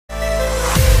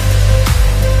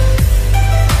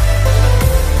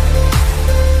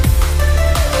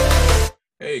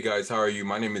Hey guys, how are you?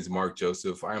 My name is Mark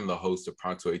Joseph. I am the host of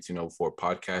Pronto 1804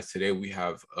 podcast. Today we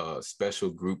have a special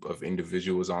group of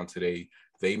individuals on today.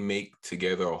 They make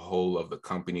together a whole of the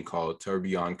company called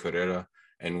Tourbillon Carrera,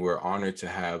 and we're honored to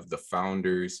have the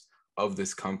founders of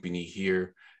this company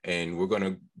here. And we're going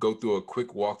to go through a quick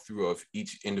walkthrough of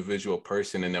each individual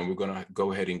person, and then we're going to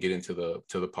go ahead and get into the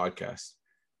podcast.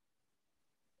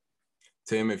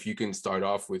 Tim, if you can start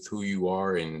off with who you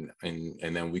are, and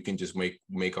then we can just make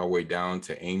our way down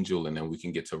to Angel, and then we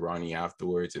can get to Ronnie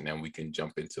afterwards, and then we can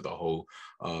jump into the whole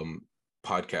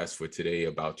podcast for today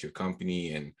about your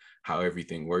company and how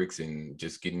everything works, and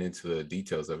just getting into the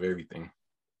details of everything.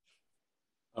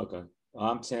 Okay,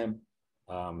 I'm Tim,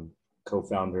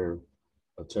 co-founder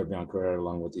of Tourbillon Carrera,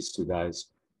 along with these two guys.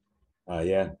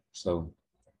 So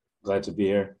glad to be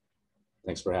here.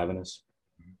 Thanks for having us.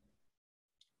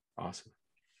 Awesome.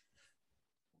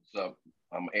 What's up?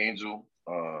 I'm Angel,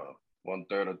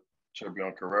 1/3 of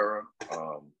Tourbillon Carrera.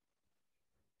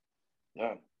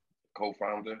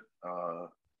 Co-founder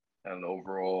and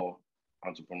overall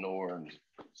entrepreneur and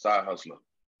side hustler.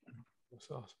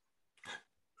 That's awesome.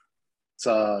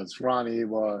 It's Ronnie,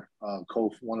 one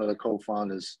of the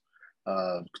co-founders,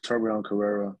 Tourbillon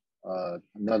Carrera.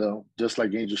 Another, just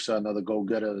like Angel said, another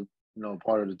go-getter,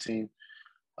 part of the team.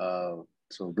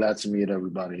 So glad to meet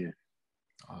everybody here.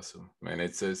 Awesome, man.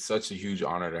 It's such a huge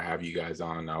honor to have you guys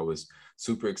on. I was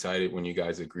super excited when you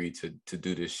guys agreed to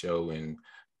do this show, and,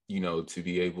 to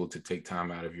be able to take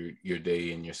time out of your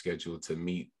day and your schedule to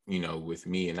meet, with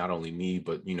me, and not only me,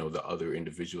 but, the other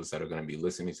individuals that are going to be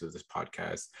listening to this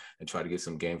podcast and try to get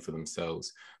some game for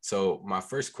themselves. So my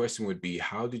first question would be,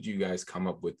 how did you guys come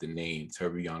up with the name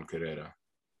Tourbillon Carrera?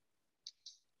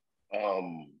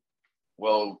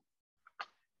 Well,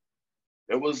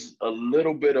 it was a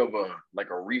little bit of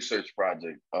a research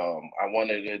project. I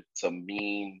wanted it to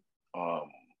mean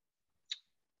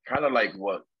kind of like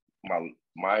what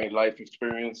my life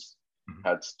experience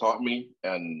has taught me,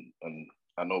 and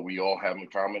I know we all have in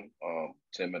common,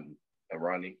 Tim and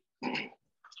Ronnie.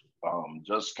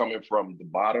 Just coming from the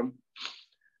bottom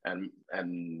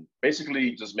and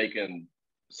basically just making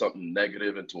something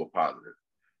negative into a positive.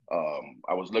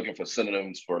 I was looking for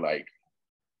synonyms for like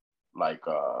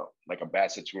a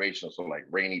bad situation, so like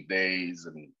rainy days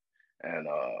and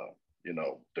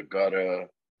the gutter,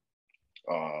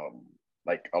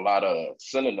 like a lot of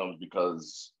synonyms,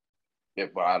 because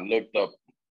if I looked up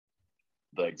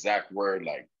the exact word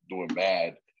like doing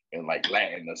bad in like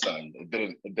Latin or something, it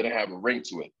didn't have a ring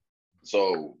to it.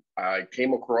 So I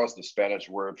came across the Spanish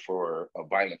word for a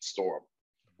violent storm,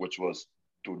 which was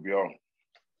tourbillon.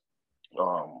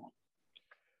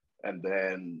 And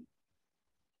then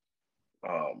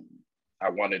I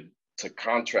wanted to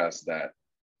contrast that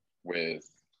with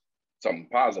something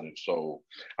positive. So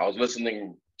I was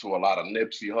listening to a lot of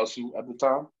Nipsey Hussle at the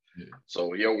time. Yeah.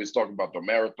 So he always talked about the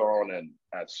marathon, and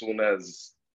as soon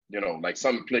as, like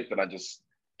something clicked, and I just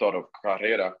thought of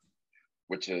carrera,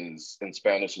 which is in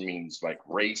Spanish means like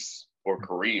race or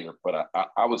career. But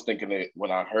I was thinking that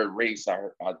when I heard race,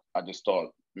 I just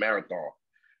thought marathon.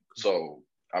 So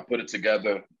I put it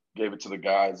together, gave it to the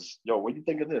guys. Yo, what do you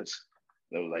think of this?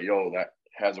 They was like, yo, that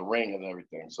has a ring and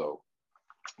everything. So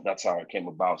that's how it came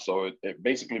about. So it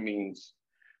basically means,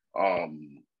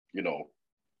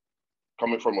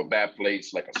 coming from a bad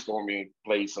place, like a stormy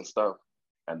place and stuff,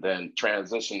 and then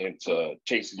transitioning to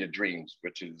chasing your dreams,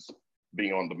 which is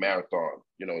being on the marathon.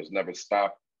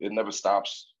 It never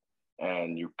stops,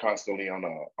 and you're constantly on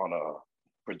a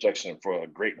projection for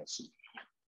greatness.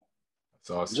 That's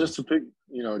awesome. Just to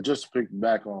pick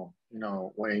back on,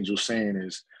 what Angel's saying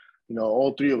is,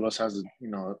 all three of us has a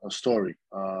story.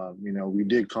 We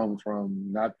did come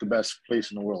from not the best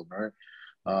place in the world, right?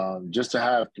 Just to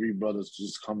have three brothers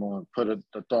just come on, put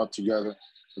the thought together,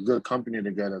 a good company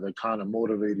together that kind of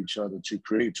motivate each other to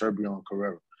create Tourbillon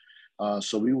Carrera.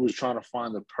 So we was trying to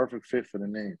find the perfect fit for the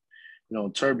name.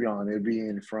 Tourbillon, it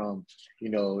being from,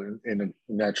 in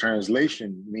that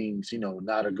translation means,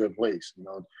 not a good place,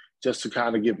 just to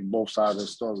kind of give both sides of the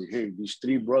story. Hey, these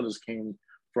three brothers came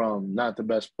from not the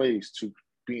best place to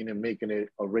being and making it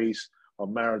a race, a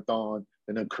marathon,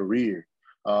 and a career.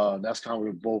 That's kind of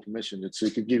what both missions.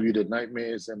 It could give you the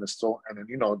nightmares and the storm, and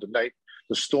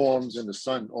the storms and the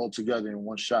sun all together in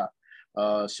one shot.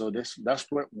 So that's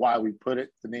why we put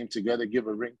the name together, give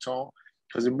a ringtone,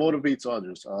 because it motivates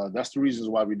others. That's the reasons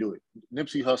why we do it.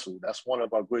 Nipsey Hussle, that's one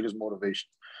of our greatest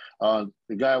motivations.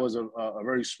 The guy was a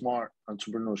very smart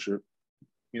entrepreneurship,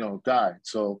 guy.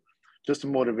 So just to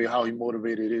motivate how he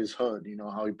motivated his hood,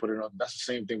 how he put it up. That's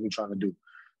the same thing we're trying to do.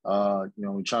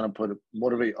 We're trying to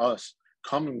motivate us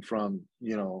coming from,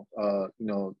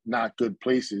 not good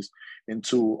places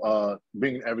into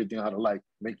bringing everything out of life,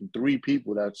 making three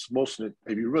people that's supposed to,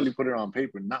 if you really put it on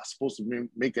paper, not supposed to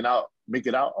make it out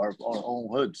our own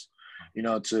hoods,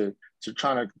 to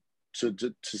try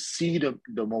to see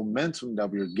the momentum that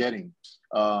we're getting,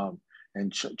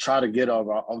 and try to get out of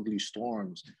our ugly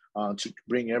storms, to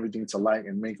bring everything to light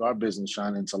and make our business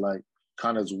shine into light,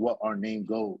 kind of is what our name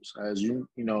goes. As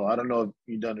I don't know if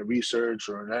you've done the research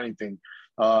or anything,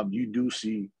 you do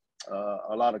see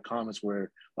a lot of comments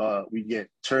where we get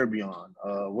Tourbillon.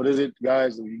 What is it,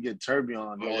 guys? You get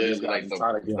Tourbillon. Oh, yeah, it's like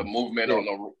the movement on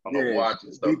the watch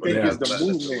and stuff. They think it's the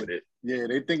movement. Yeah,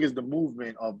 they think it's the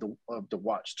movement of the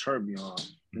watch Tourbillon,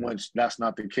 which that's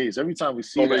not the case. Every time we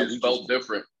see that, it's spelled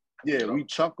different. Yeah, we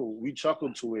chuckle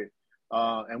to it,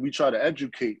 and we try to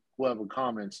educate whoever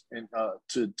comments and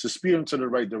to steer them to the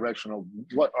right direction of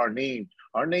what our name.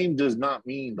 Our name does not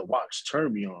mean the watch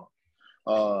Tourbillon.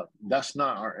 That's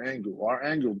not our angle. Our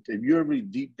angle, if you're really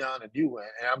deep down and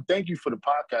I'm thank you for the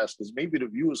podcast, because maybe the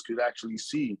viewers could actually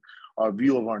see our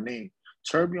view of our name.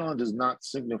 Tourbillon does not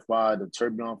signify the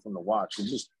tourbillon from the watch. It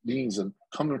just means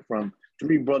coming from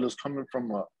three brothers, coming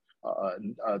from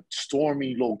a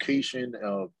stormy location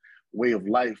of way of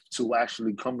life to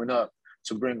actually coming up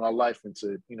to bring our life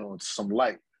into some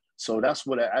light. So that's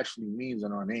what it actually means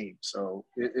in our name. So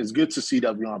it's good to see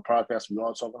that we're on a podcast. We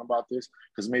are talking about this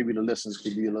because maybe the listeners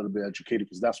could be a little bit educated,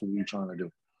 because that's what we're trying to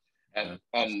do. And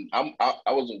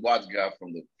I was a watch guy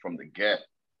from the get.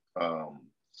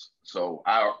 So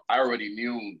I already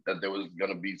knew that there was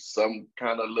gonna be some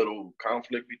kind of little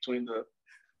conflict between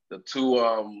the two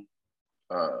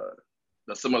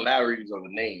the similarities of the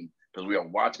name, because we are a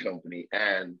watch company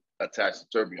and attached to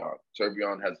Tourbillon.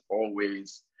 Tourbillon has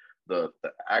always the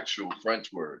actual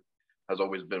French word has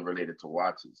always been related to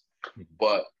watches.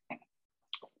 But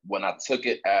when I took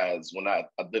it as when I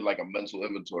did like a mental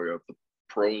inventory of the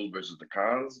pros versus the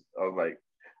cons, I was like,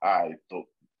 all right, so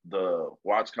the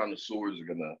watch connoisseurs are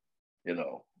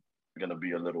gonna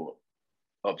be a little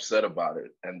upset about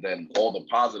it. And then all the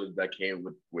positives that came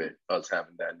with us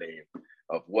having that name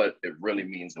of what it really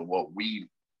means and what we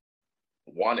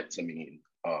want it to mean,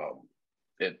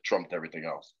 it trumped everything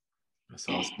else. That's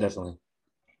awesome. Definitely.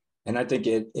 And I think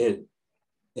it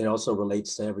also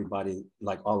relates to everybody,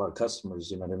 like all our customers,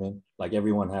 you know what I mean? Like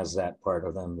everyone has that part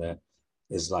of them that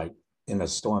is like in a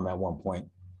storm at one point,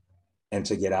 and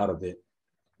to get out of it,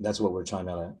 that's what we're trying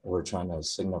to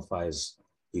signify, is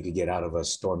you could get out of a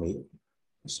stormy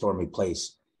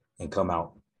place and come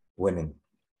out winning.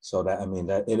 So that, I mean,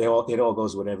 that it all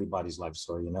goes with everybody's life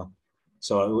story,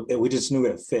 So we just knew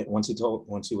it fit. Once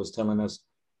he was telling us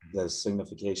the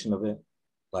signification of it,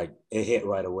 like it hit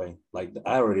right away. Like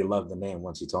I already loved the name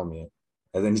once he told me it,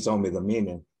 and then he told me the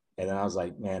meaning, and then I was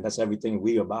like, man, that's everything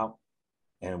we about,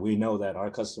 and we know that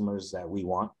our customers that we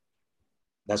want,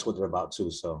 that's what they're about too.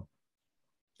 So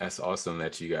that's awesome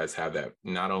that you guys have that,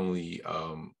 not only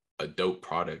a dope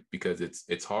product, because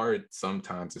it's hard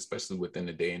sometimes, especially within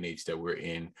the day and age that we're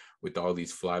in, with all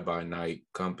these fly-by-night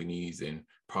companies and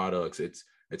products.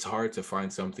 It's hard to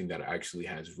find something that actually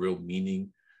has real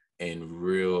meaning and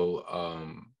real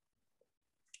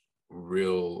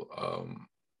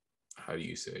how do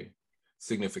you say,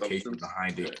 signification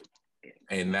behind it.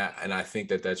 And I think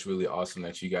that's really awesome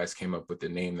that you guys came up with a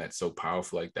name that's so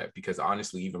powerful like that, because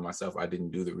honestly, even myself, I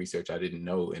didn't do the research, I didn't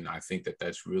know. And I think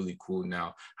that's really cool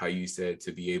now, how you said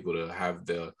to be able to have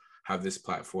this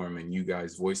platform and you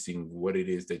guys voicing what it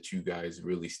is that you guys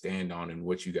really stand on and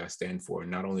what you guys stand for. And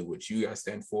not only what you guys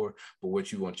stand for, but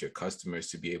what you want your customers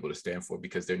to be able to stand for,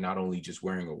 because they're not only just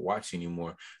wearing a watch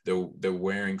anymore, they're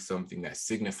wearing something that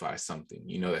signifies something,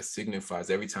 that signifies,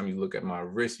 every time you look at my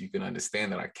wrist, you can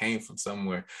understand that I came from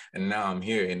somewhere and now I'm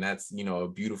here. And that's, a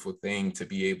beautiful thing to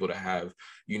be able to have,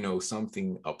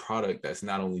 something, a product that's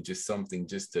not only just something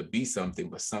just to be something,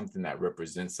 but something that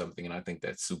represents something. And I think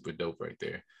that's super dope right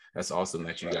there. That's awesome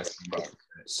that you guys.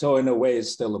 So in a way, it's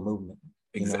still a movement.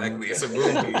 Exactly, it's a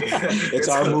movement. It's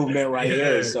our movement right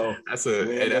here. So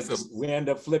we end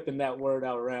up flipping that word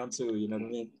out around too. You know what I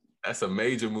mean? That's a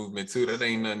major movement too. That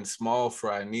ain't nothing small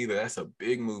fry neither. That's a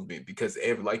big movement, because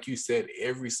like you said,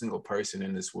 every single person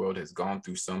in this world has gone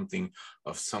through something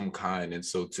of some kind. And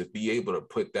so to be able to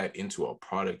put that into a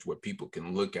product where people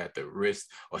can look at the wrist,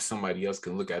 or somebody else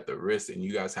can look at the wrist, and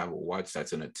you guys have a watch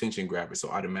that's an attention grabber. So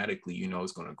automatically,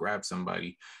 it's going to grab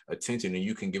somebody attention, and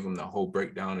you can give them the whole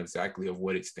breakdown exactly of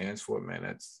what it stands for, man.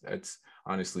 That's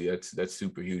honestly, that's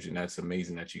super huge. And that's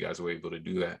amazing that you guys were able to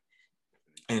do that.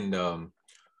 And,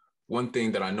 one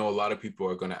thing that I know a lot of people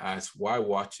are going to ask, why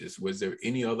watches? Was there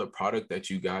any other product that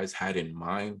you guys had in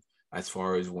mind as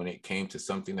far as when it came to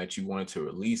something that you wanted to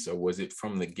release, or was it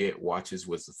from the get watches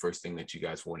was the first thing that you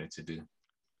guys wanted to do?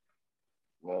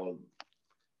 Well,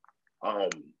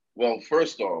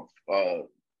 first off,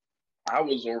 I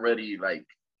was already like,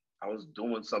 I was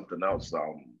doing something else.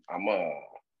 I'm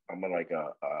a like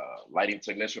a lighting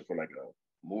technician for like a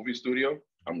movie studio.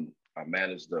 I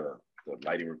manage the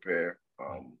lighting repair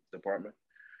department.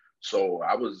 So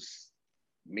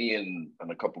me and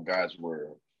a couple guys were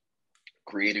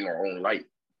creating our own light.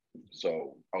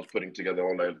 So I was putting together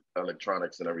all the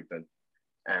electronics and everything.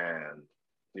 And,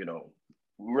 you know,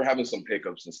 we were having some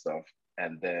hiccups and stuff.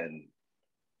 And then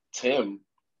Tim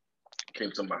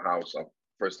came to my house.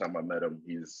 First time I met him,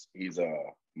 he's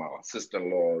my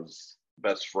sister-in-law's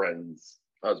best friend's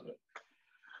husband.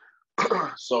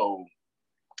 So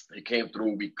he came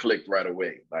through, we clicked right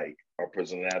away. Like our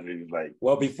personalities, like.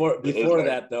 Well, before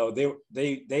that though,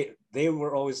 they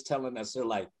were always telling us, they're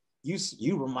like,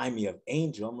 you remind me of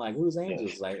Angel. I'm like, who's Angel?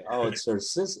 It's like, oh, it's her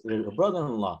sister, her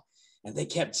brother-in-law. And they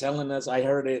kept telling us, I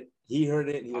heard it, he heard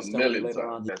it, he was telling me later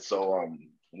on. And so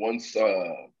once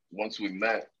we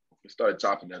met, we started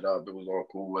chopping it up. It was all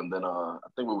cool. And then I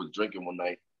think we was drinking one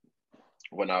night.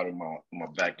 Went out in my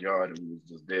backyard and we was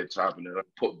just there chopping it up.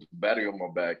 Put the battery on my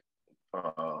back.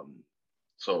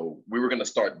 So we were gonna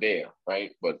start there,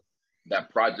 right? But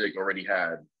that project already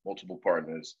had multiple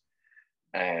partners,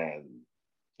 and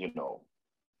you know,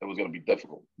 it was gonna be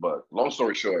difficult. But long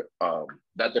story short,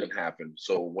 that didn't happen.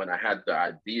 So when I had the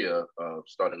idea of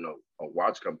starting a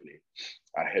watch company,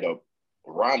 I hit up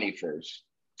Ronnie first.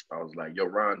 I was like, yo,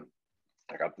 Ron,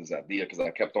 I got this idea, because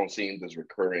I kept on seeing this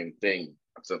recurring thing.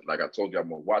 Like I told you,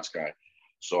 I'm a watch guy.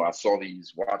 So I saw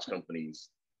these watch companies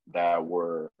that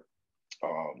were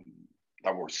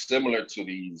similar to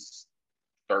these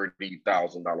 $30,000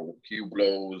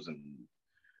 Hublots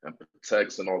and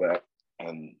Pateks and all that.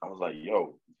 And I was like,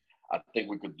 yo, I think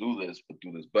we could do this, but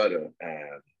do this better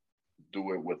and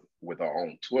do it with our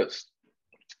own twist.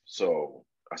 So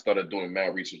I started doing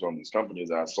mad research on these companies.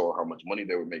 And I saw how much money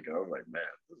they were making. I was like, man,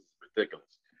 this is ridiculous.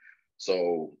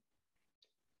 So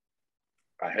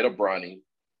I hit up Bronny.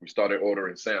 We started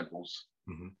ordering samples.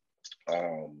 Mm-hmm.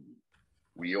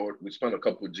 We spent a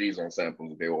couple of G's on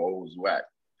samples. They were always whack.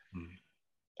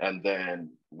 Mm-hmm. And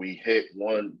then we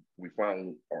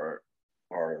found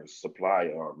our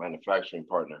supplier, our manufacturing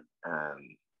partner,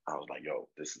 and I was like, yo,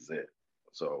 this is it.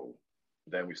 So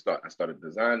then I started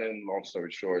designing. Long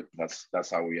story short,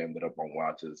 that's how we ended up on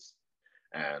watches.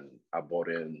 And I brought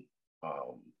in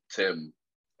Tim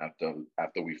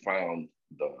after we found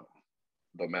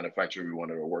the manufacturer we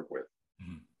wanted to work with.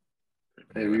 Mm-hmm.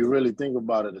 Hey, if you really think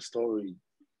about it, the story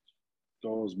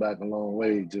goes back a long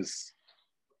way. Just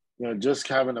just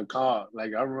having a car.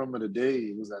 Like I remember the day,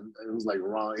 it was like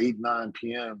around 8-9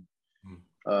 p.m.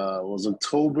 It was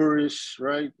October-ish,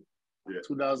 right? Yeah.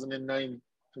 2009.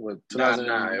 What?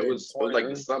 2009. It was like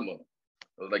the summer. It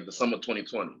was like the summer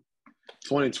 2020.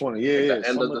 2020, yeah, like the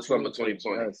end of the summer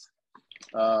 2020. Yes.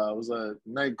 It was a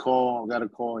night call. I got a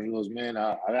call, and he goes, "Man,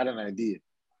 I got an idea."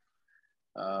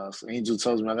 So Angel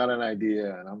tells me, "I got an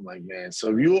idea," and I'm like, "Man."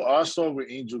 So our story with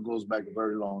Angel goes back a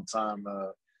very long time.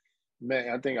 Man,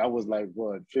 I think I was like,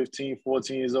 what, 15,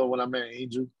 14 years old when I met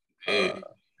Angel.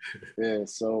 Yeah,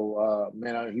 so,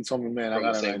 man, he told me, man, I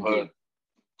got an idea. Hood.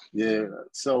 Yeah,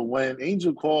 so when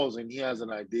Angel calls and he has an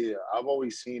idea, I've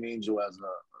always seen Angel as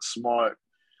a smart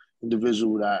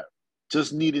individual that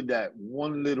just needed that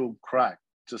one little crack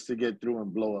just to get through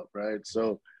and blow up, right?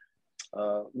 So,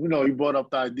 he brought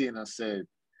up the idea and I said,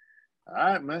 all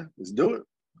right, man, let's do it.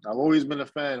 I've always been a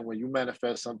fan. When you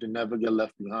manifest something, never get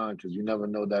left behind, because you never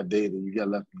know that day that you get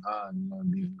left behind, you're going to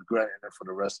be regretting it for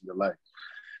the rest of your life.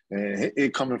 And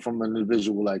it coming from an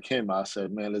individual like him, I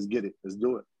said, man, let's get it. Let's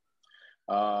do it.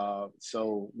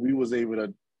 So we was able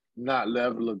to not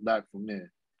ever look back from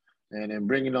there. And then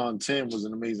bringing on Tim was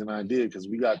an amazing idea, because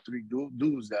we got 3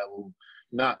 dudes that will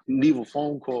not leave a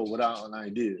phone call without an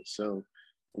idea. So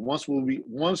once we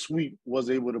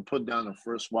was able to put down the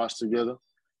first watch together,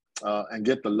 and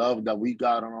get the love that we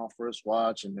got on our first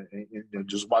watch, and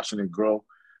just watching it grow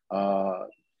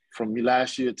from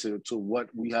last year to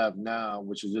what we have now,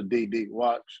 which is a date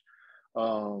watch,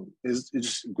 it's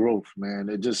just growth, man.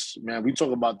 We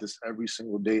talk about this every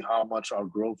single day, how much our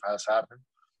growth has happened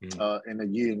in a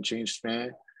year and change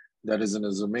span. That is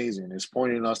amazing. It's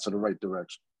pointing us to the right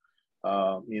direction.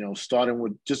 Starting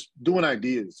with just doing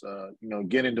ideas,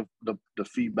 getting the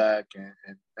feedback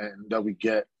and that we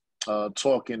get,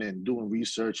 talking and doing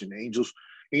research, and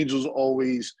Angel's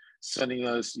always sending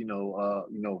us,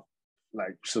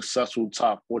 like successful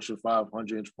top Fortune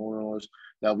 500 entrepreneurs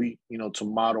that we, to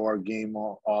model our game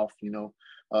off,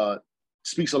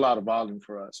 speaks a lot of volume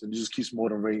for us. It just keeps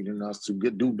motivating us to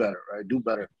do better, right? Do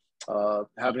better.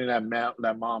 Having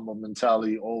that Mamba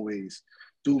mentality always,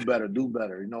 do better, do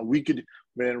better. You know, we could,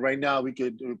 man, right now we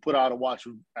could put out a watch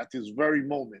at this very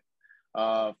moment.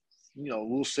 You know,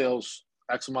 we'll sell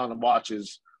X amount of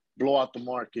watches, blow out the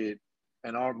market,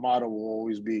 and our motto will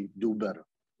always be do better,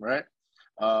 right?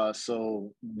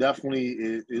 So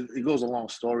definitely it goes a long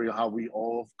story of how we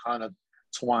all kind of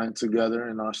twine together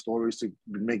in our stories to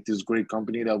make this great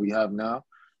company that we have now.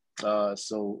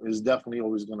 So it's definitely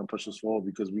always going to push us forward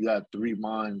because we got three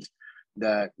minds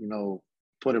that, you know,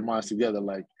 put their minds together.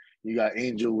 Like you got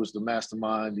Angel, was the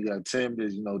mastermind. You got Tim,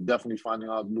 is, you know, definitely finding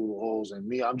out little holes. And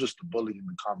me, I'm just the bully in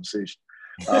the conversation.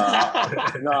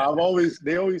 No,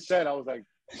 they always said, I was like,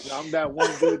 you know, I'm that one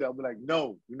dude that'll be like,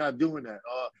 no, we're not doing that.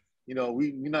 You know,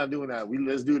 we're not doing that.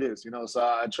 Let's do this, you know. So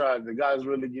I tried. The guys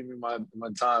really give me my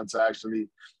time to actually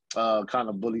kind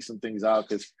of bully some things out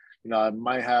because, you know, I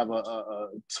might have a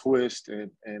twist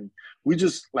and we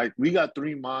just like we got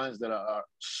three minds that are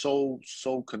so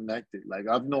connected. Like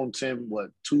I've known Tim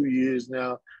 2 years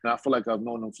now, and I feel like I've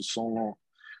known him for so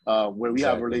long. Where we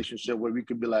have a relationship where we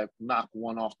could be like knock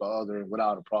one off the other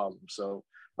without a problem. So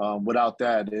without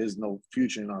that, there is no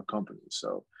future in our company.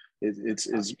 So it's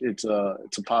a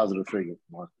positive figure,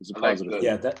 Mark. It's a positive.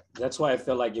 Yeah, that's why I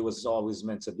felt like it was always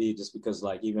meant to be, just because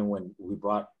like even when we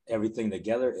brought everything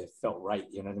together, it felt right.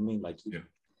 You know what I mean? Like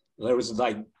there was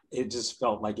like it just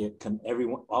felt like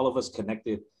all of us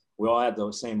connected. We all had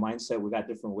the same mindset. We got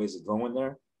different ways of going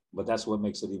there, but that's what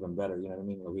makes it even better. You know what I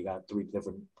mean? We got three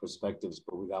different perspectives,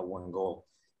 but we got one goal,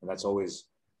 and that's always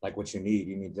like what you need.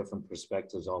 You need different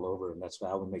perspectives all over, and that's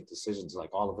how we make decisions. Like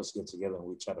all of us get together and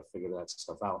we try to figure that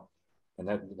stuff out, and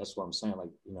that's what I'm saying. Like,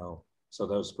 you know, so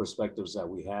those perspectives that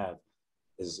we have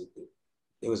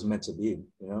it was meant to be.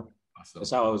 You know, awesome. That's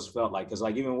how I always felt like. Because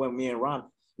like even when me and Ron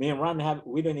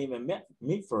we didn't even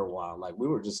meet for a while. Like we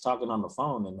were just talking on the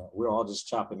phone, and we were all just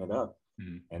chopping it up.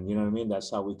 Mm-hmm. And you know what I mean?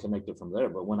 That's how we connected from there.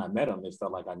 But when I met him, it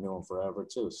felt like I knew him forever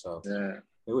too. So yeah.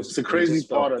 It's the crazy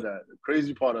part of that. The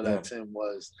crazy part of that, Tim,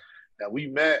 was that we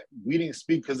met. We didn't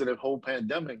speak because of the whole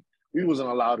pandemic. We wasn't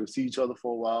allowed to see each other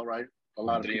for a while, right? A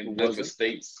lot of people different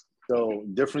states. So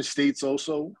different states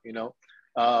also, you know.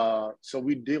 So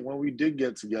when we did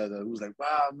get together, it was like,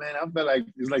 wow, man, I felt like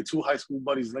it's like two high school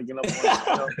buddies linking up.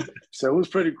 You know? So it was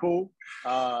pretty cool.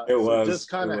 Just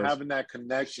kind of having that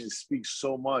connection speaks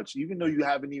so much, even though you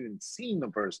haven't even seen the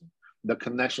person. The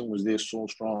connection was there so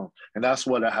strong. And that's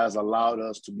what has allowed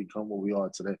us to become what we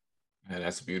are today. And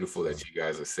that's beautiful that you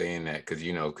guys are saying that, because,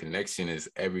 you know, connection is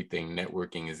everything.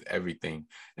 Networking is everything.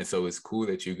 And so it's cool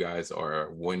that you guys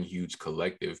are one huge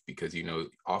collective because, you know,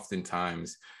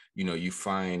 oftentimes, you know, you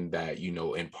find that, you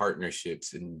know, in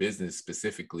partnerships in business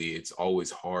specifically, it's always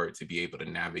hard to be able to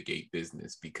navigate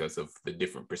business because of the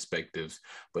different perspectives.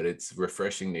 But it's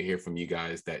refreshing to hear from you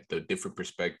guys that the different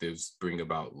perspectives bring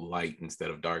about light instead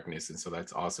of darkness. And so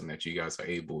that's awesome that you guys are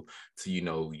able to, you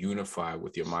know, unify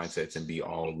with your mindsets and be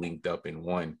all linked up in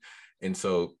one. And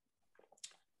so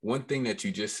one thing that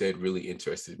you just said really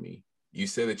interested me. You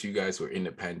said that you guys were in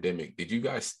the pandemic. Did you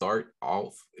guys start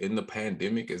off in the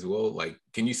pandemic as well? Like,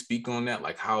 can you speak on that?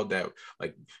 Like how that,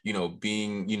 like, you know,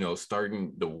 being, you know,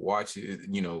 starting the watch,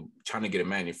 you know, trying to get a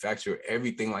manufacturer,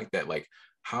 everything like that. Like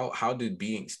how did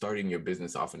starting your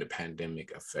business off in the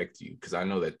pandemic affect you? Because I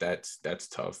know that's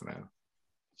tough, man.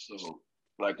 So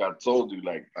like I told you,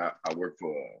 like I work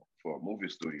for a movie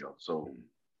studio. So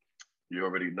you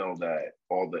already know that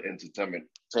all the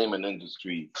entertainment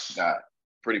industry got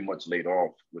pretty much laid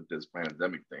off with this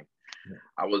pandemic thing. Yeah.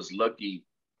 I was lucky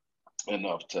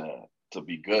enough to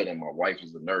be good, and my wife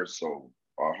is a nurse, so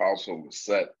our household was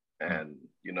set. And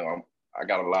you know, I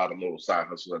got a lot of little side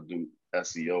hustles. I do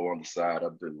SEO on the side. I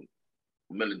do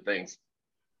a million things.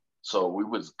 So we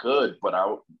was good, but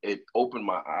it opened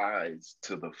my eyes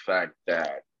to the fact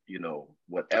that, you know,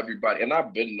 what everybody, and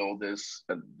I've been know this,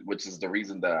 which is the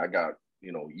reason that I got,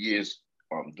 you know, years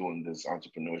doing this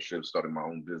entrepreneurship, starting my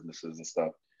own businesses and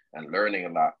stuff, and learning a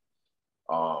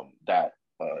lot. That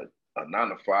a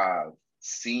 9-to-5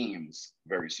 seems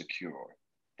very secure,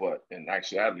 but in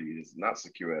actuality, it's not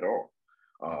secure at all.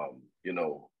 You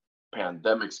know,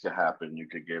 pandemics can happen. You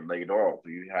could get laid off.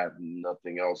 You have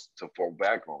nothing else to fall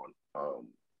back on,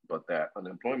 but that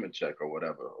unemployment check or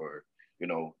whatever. Or, you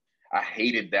know, I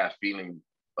hated that feeling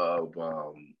of,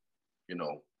 you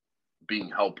know,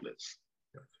 being helpless.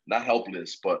 Not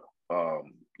helpless, but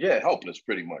helpless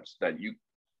pretty much. That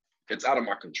it's out of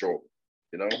my control,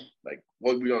 you know? Like,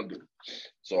 what are we gonna do?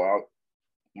 So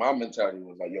my mentality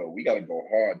was like, yo, we gotta go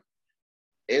hard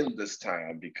in this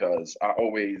time, because I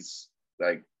always,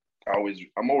 like,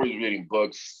 I'm always reading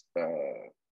books,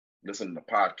 listening to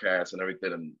podcasts and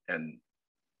everything, and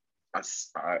I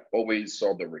always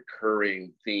saw the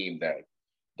recurring theme that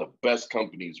the best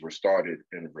companies were started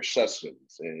in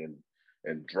recessions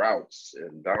and droughts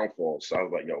and downfalls. So I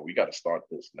was like, yo, we got to start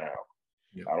this now.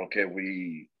 Yeah. I don't care.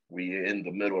 We in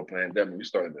the middle of pandemic. We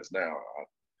started this now.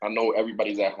 I know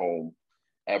everybody's at home.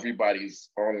 Everybody's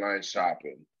online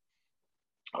shopping.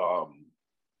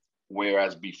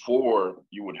 Whereas before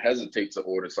you would hesitate to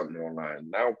order something online.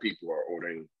 Now people are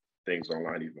ordering things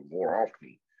online even more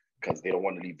often because they don't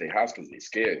want to leave their house because they're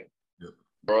scared. Yep.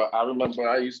 Bro, I remember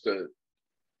I used to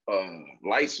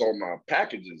Lysol my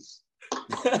packages.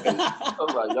 I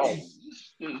was like, yo,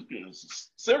 this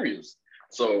is serious.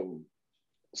 So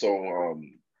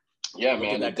yeah, look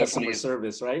man. At that customer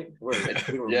service, right?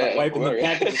 We were wiping the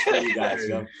packages for you guys.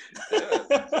 Yo.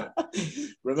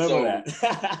 Remember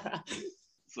that.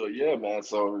 So yeah, man.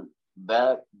 So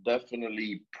that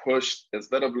definitely pushed,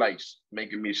 instead of like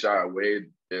making me shy away,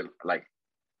 like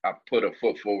I put a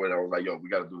foot forward. I was like, yo, we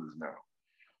got to do this now.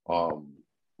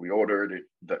 We ordered it,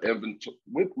 the inventory.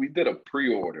 We did a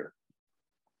pre-order,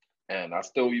 and I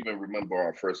still even remember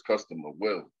our first customer,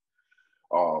 Will.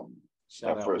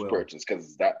 That first purchase,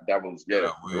 because that was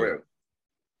real.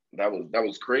 That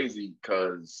was crazy,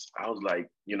 because I was like,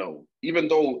 you know, even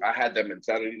though I had that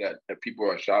mentality that people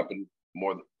are shopping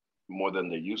more than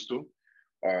they used to,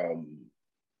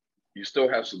 you still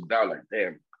have some doubt, like,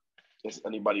 damn, is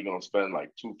anybody gonna spend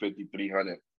like $250,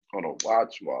 $300 on a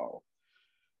watch while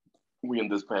we in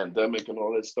this pandemic and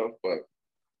all that stuff? But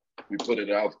we put it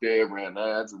out there, ran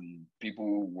ads, and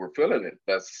people were feeling it.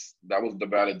 That was the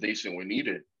validation we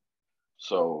needed.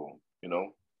 So, you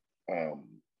know,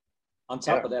 on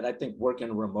top of that, I think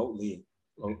working remotely,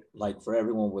 like for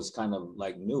everyone, was kind of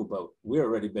like new, but we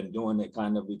already been doing it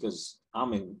kind of, because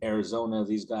I'm in Arizona,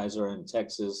 these guys are in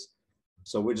Texas.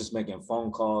 So we're just making phone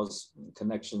calls,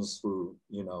 connections through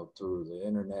the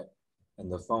internet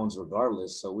and the phones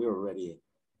regardless. So we already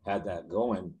had that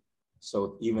going.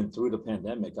 So even through the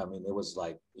pandemic, I mean, it was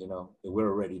like, we're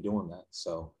already doing that.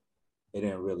 So it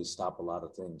didn't really stop a lot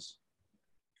of things.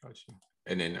 Gotcha.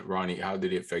 And then Ronnie, how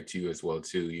did it affect you as well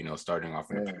too? Starting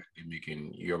off in the pandemic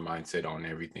and your mindset on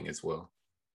everything as well.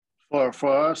 For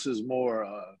us is more,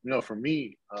 for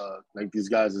me, like these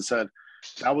guys have said,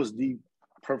 that was the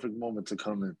perfect moment to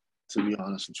come in. To be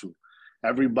honest with you,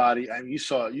 everybody, and you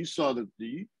saw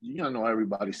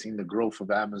everybody seen the growth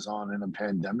of Amazon in a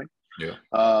pandemic. Yeah.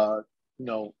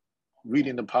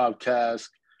 Reading the podcast,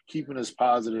 keeping us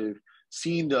positive,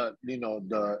 seeing the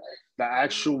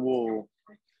actual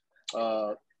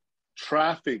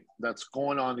traffic that's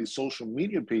going on these social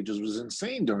media pages was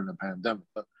insane during the pandemic.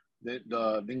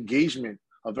 The engagement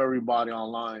of everybody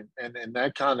online, and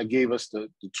that kind of gave us the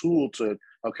tool to,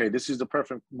 okay, this is the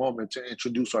perfect moment to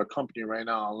introduce our company right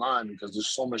now online, because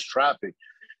there's so much traffic.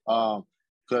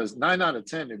 Because 9 out of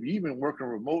 10, if you're even working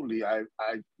remotely, I'm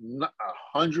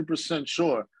 100%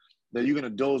 sure that you're gonna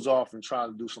doze off and try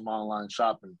to do some online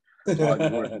shopping while you're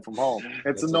working from home.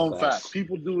 It's a known fact.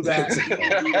 People do that.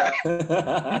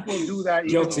 People do that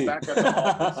even back at the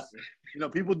office.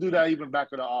 People do that even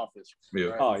back at the office. Yeah.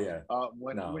 Right? Oh yeah.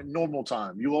 When normal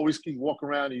time, you always keep walking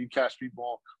around and you catch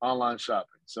people online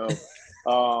shopping. So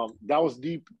that was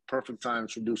the perfect time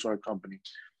to introduce our company,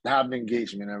 have an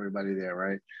engagement, everybody there,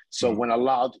 right? So when it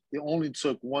only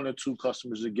took 1 or 2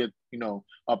 customers to get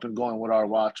up and going with our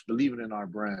watch, believing in our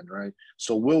brand, right?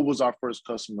 So Will was our first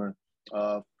customer.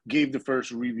 Gave the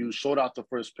first review, showed out the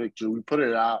first picture. We put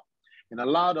it out and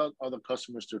allowed other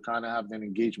customers to kind of have that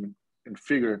engagement and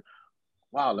figure,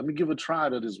 wow, let me give a try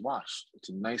to this watch. It's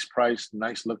a nice price,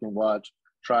 nice looking watch.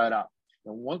 Try it out.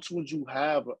 And once you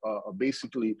have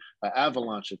basically an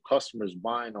avalanche of customers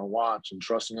buying our watch and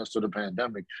trusting us through the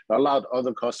pandemic, that allowed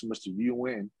other customers to view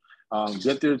in,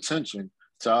 get their attention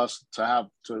to us to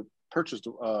purchase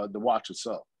the watch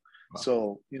itself. Wow.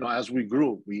 So, as we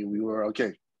grew, we were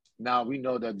okay. Now we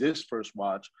know that this first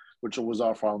watch, which was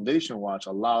our foundation watch,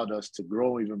 allowed us to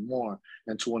grow even more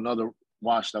into another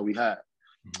watch that we had.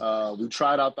 We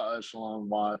tried out the Echelon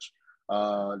watch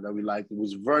that we liked. It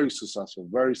was very successful,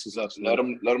 very successful. Let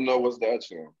them know what's the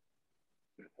Echelon.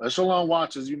 Echelon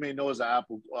watch, as you may know, is an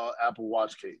Apple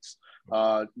Watch case.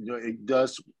 It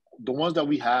does, the ones that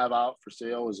we have out for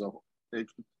sale is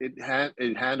it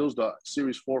handles the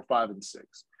Series 4, 5, and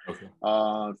 6. Okay.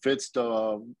 Fits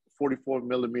the 44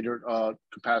 millimeter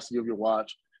capacity of your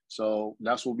watch. So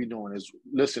that's what we're doing is,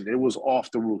 listen, it was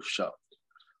off the roof shelf.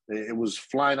 It was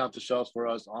flying out the shelves for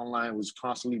us. Online was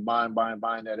constantly buying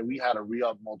that. And we had to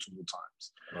re-up multiple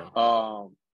times.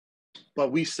 Wow.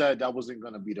 But we said that wasn't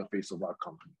going to be the face of our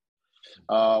company.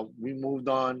 We moved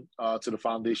on to the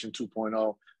Foundation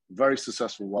 2.0, very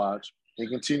successful watch, and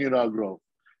continued our growth.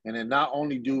 And then not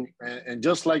only and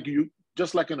just like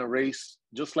in a race,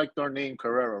 just like our name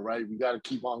Carrera, right? We got to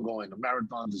keep on going. The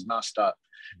marathon does not stop.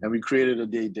 And we created a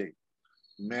day.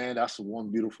 Man, that's one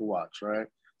beautiful watch, right?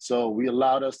 So we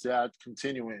allowed us to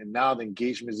continue, and now the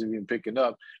engagement is even picking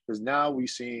up because now we've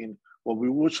seen what we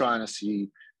were trying to see.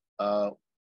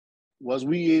 Was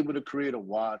we able to create a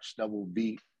watch that will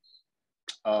beat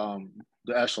the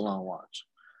Echelon watch?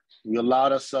 We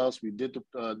allowed ourselves. We did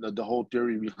the whole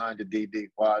theory behind the day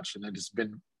watch, and it has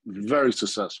been very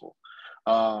successful.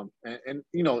 And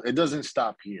it doesn't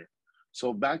stop here.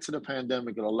 So back to the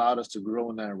pandemic, it allowed us to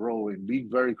grow in that role and be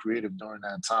very creative during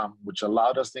that time, which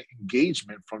allowed us the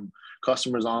engagement from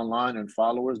customers online and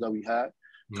followers that we had,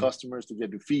 customers to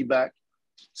get the feedback.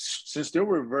 Since they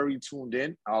were very tuned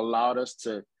in, allowed us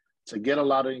to get a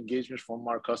lot of engagement from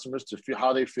our customers to feel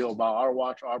how they feel about our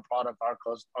watch, our product, our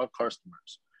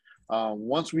customers.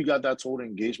 Once we got that total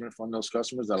engagement from those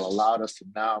customers, that allowed us to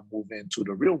now move into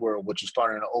the real world, which is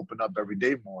starting to open up every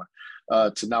day more,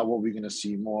 to now what we're going to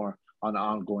see more on an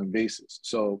ongoing basis.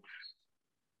 So,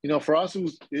 for us,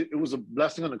 it was a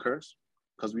blessing and a curse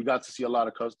because we got to see a lot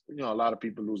of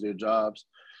people lose their jobs.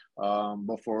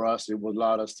 But for us, it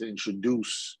allowed us to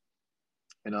introduce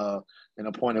in a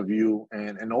point of view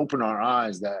and open our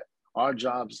eyes that our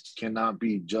jobs cannot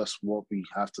be just what we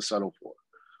have to settle for.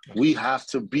 We have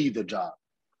to be the job.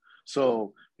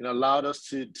 So it allowed us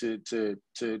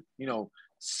to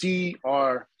see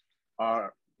our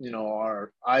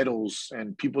idols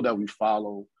and people that we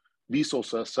follow be so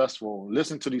successful,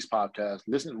 listen to these podcasts,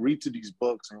 read to these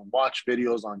books, and watch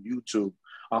videos on YouTube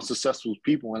on successful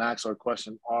people and ask our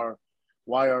question,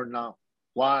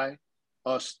 why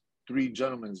us three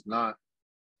gentlemen not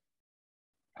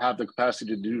have the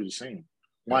capacity to do the same?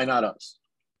 Why not us?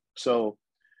 So,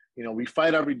 we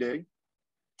fight every day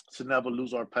to never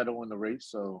lose our pedal in the race.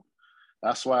 So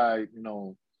that's why,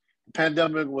 the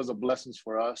pandemic was a blessing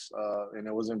for us, and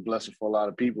it wasn't a blessing for a lot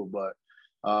of people. But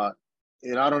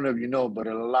and I don't know if you know, but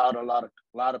it allowed a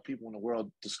lot of people in the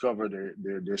world discover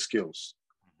their skills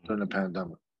during the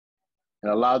pandemic. It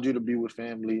allowed you to be with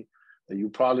family that you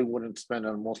probably wouldn't spend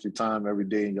mostly time every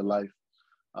day in your life.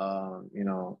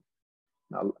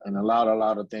 And allowed a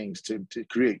lot of things to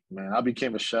create, man. I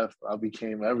became a chef. I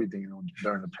became everything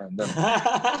during the pandemic.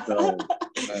 So,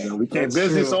 we became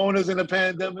business owners in the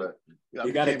pandemic.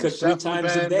 You got to cook 3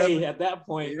 times a day at that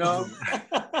point.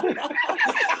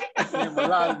 Became a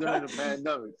lot during the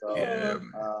pandemic. So,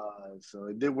 so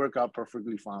it did work out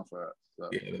perfectly fine for us. So,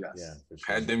 for sure.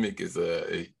 Pandemic is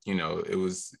it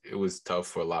was tough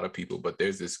for a lot of people, but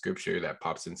there's this scripture that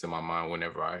pops into my mind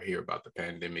whenever I hear about the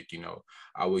pandemic.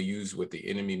 I will use what the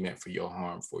enemy meant for your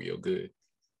harm for your good.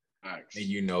 Nice.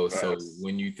 And so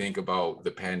when you think about the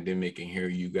pandemic and hear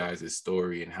you guys'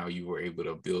 story and how you were able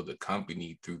to build a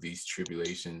company through these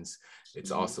tribulations, it's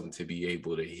awesome to be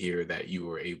able to hear that you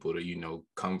were able to,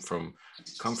 come from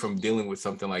dealing with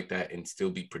something like that and still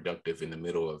be productive in the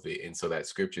middle of it. And so that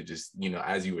scripture just,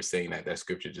 as you were saying that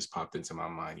scripture just popped into my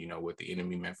mind, what the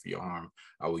enemy meant for your harm,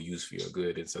 I will use for your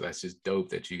good. And so that's just dope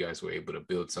that you guys were able to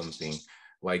build something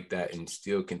like that and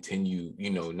still continue,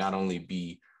 not only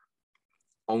be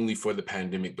only for the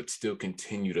pandemic, but still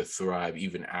continue to thrive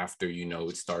even after,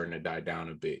 it's starting to die down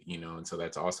a bit, and so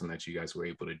that's awesome that you guys were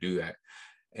able to do that.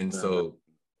 And so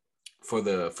for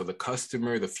the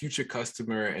customer, the future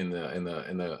customer and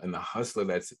the hustler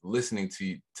that's listening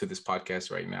to this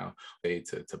podcast right now,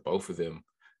 to both of them,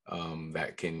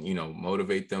 that can,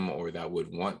 motivate them or that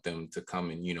would want them to come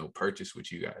and, purchase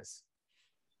with you guys.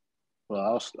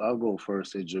 Well, I'll go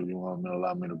first, AJ, if you want to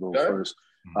allow me to go first.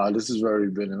 This has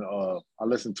I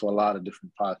listen to a lot of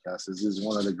different podcasts. This is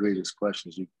one of the greatest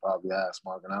questions you could probably ask,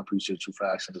 Mark, and I appreciate you for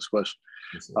asking this question.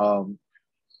 Yes,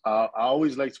 I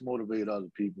always like to motivate other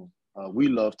people. We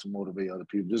love to motivate other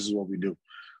people. This is what we do.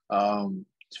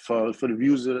 For the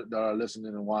viewers that are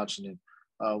listening and watching it,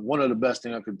 one of the best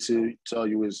things I could tell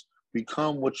you is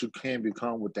become what you can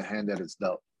become with the hand that is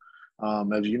dealt.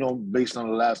 As you know, based on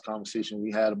the last conversation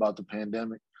we had about the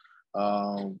pandemic,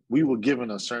 we were given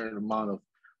a certain amount of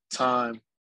time,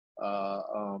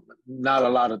 not a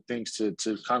lot of things to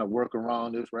kind of work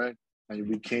around it, right? And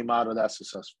we came out of that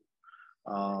successful.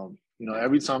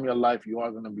 Every time in your life you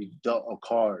are going to be dealt a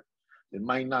card. It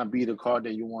might not be the card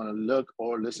that you want to look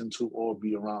or listen to or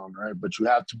be around, right? But you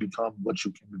have to become what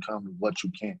you can become and what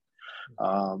you can.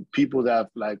 People that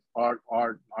like our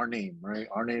name, right?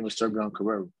 Our name is Tourbillon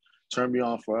Carrera.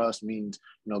 Tourbillon for us means,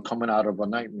 coming out of a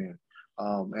nightmare.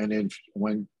 And then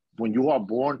when you are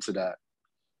born to that,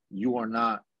 you are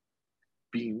not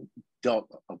being dealt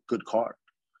a good card.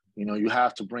 You know, you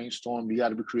have to brainstorm. You got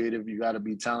to be creative. You got to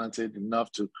be talented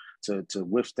enough to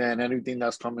withstand anything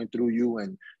that's coming through you,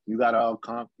 and you got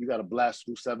to blast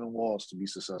through 7 walls to be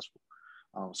successful.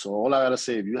 So all I got to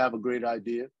say, if you have a great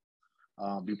idea,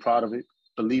 be proud of it.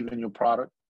 Believe in your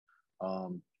product.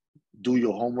 Do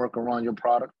your homework around your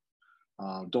product.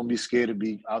 Don't be scared to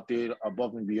be out there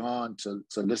above and beyond to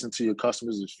listen to your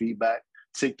customers' feedback.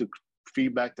 Take the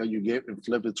feedback that you get and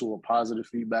flip it to a positive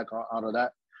feedback out of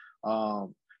that.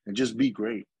 And just be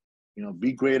great. You know,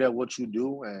 be great at what you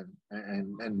do,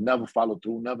 and never follow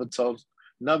through.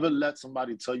 Never let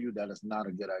somebody tell you that it's not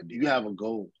a good idea. You have a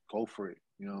goal, go for it.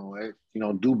 You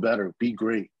know, do better, be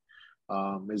great.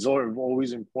 It's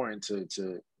always important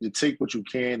to take what you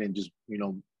can and just, you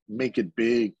know, make it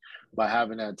big by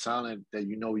having that talent that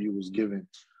you was given,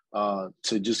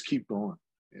 to just keep going.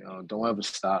 You know, don't ever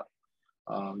stop.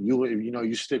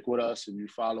 You stick with us and you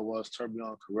follow us,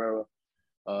 Tourbillon Carrera.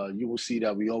 You will see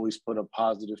that we always put up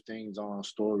positive things on our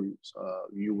stories.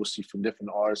 You will see from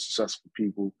different artists, successful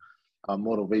people,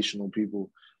 motivational people,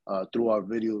 through our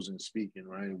videos and speaking,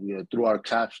 right? Through our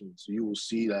captions. You will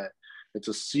see that it's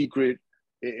a secret.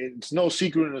 It's no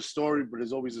secret in the story, but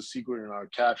there's always a secret in our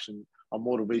caption, our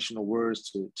motivational words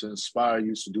to inspire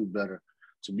you to do better,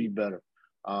 to be better.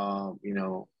 You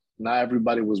know, not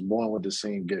everybody was born with the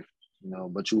same gift, you know,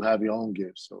 but you have your own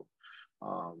gift. So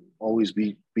always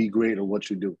be great at what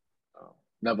you do.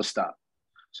 Never stop.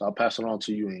 So I'll pass it on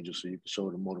to you, Angel, so you can show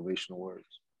the motivational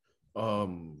words.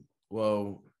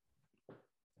 Well,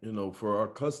 you know, for our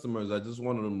customers, I just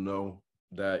wanted them to know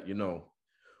that, you know,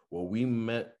 what we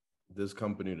meant this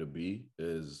company to be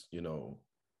is, you know,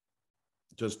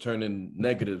 just turning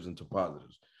negatives into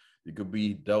positives. You could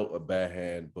be dealt a bad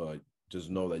hand, but just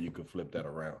know that you could flip that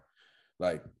around.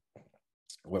 Like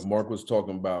when Mark was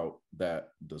talking about that,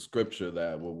 the scripture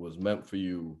that what was meant for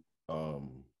you, what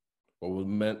was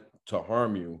meant to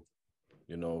harm you,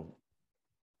 you know,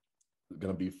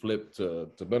 gonna be flipped to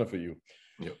benefit you.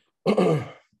 Yep.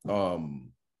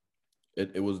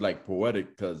 It was like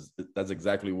poetic because that's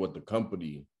exactly what the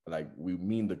company, like we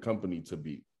mean the company to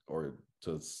be or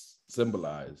to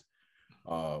symbolize.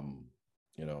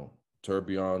 You know,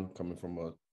 Tourbillon coming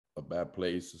from a bad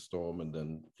place, a storm, and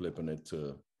then flipping it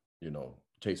to, you know,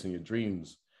 chasing your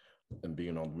dreams and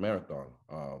being on the marathon.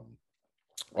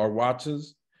 Our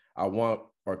watches, I want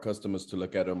our customers to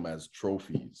look at them as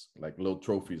trophies, like little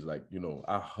trophies, like, you know,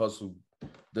 I hustled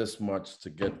this much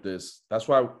to get this. That's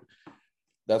why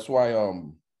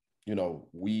you know,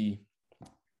 we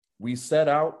set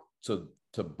out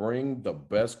to bring the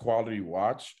best quality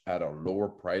watch at a lower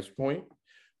price point,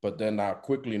 but then I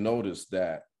quickly noticed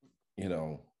that, you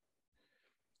know,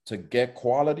 to get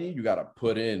quality, you got to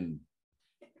put in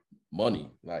money.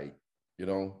 Like, you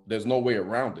know, there's no way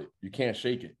around it. You can't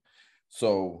shake it.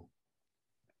 So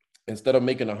instead of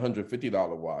making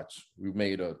 $150 watch, we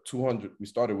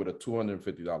started with a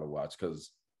 $250 watch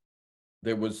because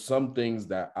there was some things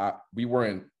that we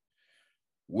weren't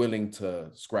willing to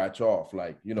scratch off.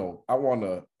 Like, you know, I want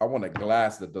a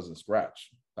glass that doesn't scratch.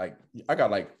 Like I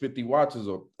got like 50 watches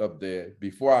up there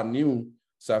before I knew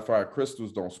sapphire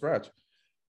crystals don't scratch.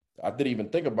 I didn't even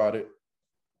think about it.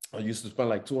 I used to spend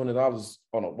like $200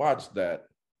 on a watch that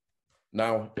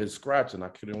now is scratching. I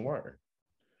couldn't wear,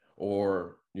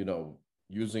 or, you know,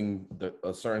 using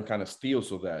a certain kind of steel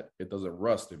so that it doesn't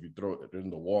rust if you throw it in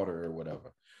the water or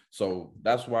whatever. So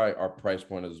that's why our price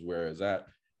point is where it's at.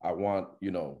 I want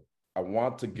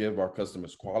to give our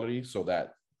customers quality so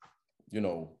that, you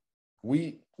know,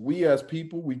 we as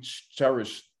people, we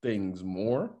cherish things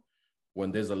more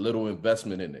when there's a little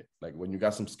investment in it, like when you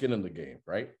got some skin in the game,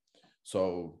 right?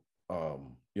 So,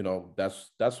 you know,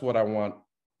 that's what I want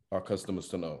our customers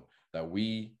to know, that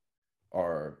we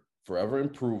are forever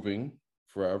improving,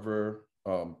 forever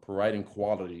providing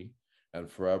quality,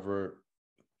 and forever,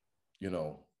 you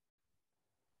know,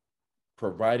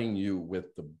 providing you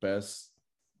with the best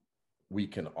we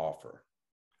can offer,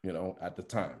 you know, at the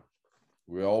time.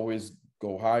 We always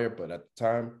go higher, but at the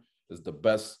time is the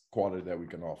best quality that we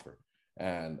can offer.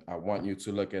 And I want you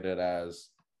to look at it as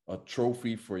a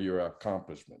trophy for your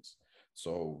accomplishments.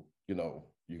 So, you know,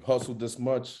 you hustled this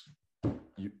much,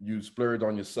 you splurged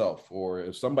on yourself, or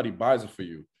if somebody buys it for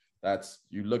you,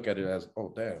 you look at it as,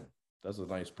 oh, damn, that's a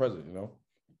nice present, you know?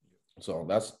 So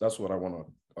that's what I want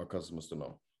our customers to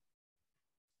know.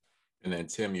 And then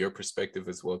Tim, your perspective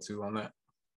as well too on that?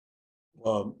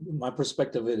 Well, my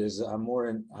perspective is I'm more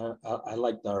in, I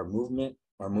like our movement.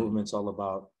 Our movement's all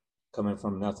about coming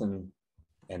from nothing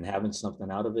and having something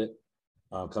out of it,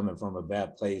 coming from a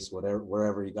bad place,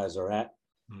 wherever you guys are at.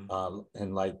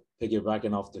 And like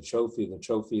piggybacking off the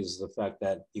trophy is the fact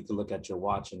that you can look at your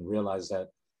watch and realize that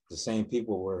the same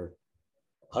people were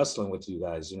hustling with you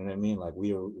guys. You know what I mean? Like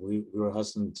we were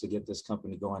hustling to get this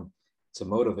company going, to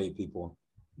motivate people.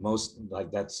 Most,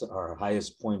 like, that's our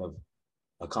highest point of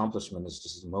accomplishment, is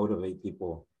just to motivate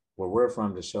people where we're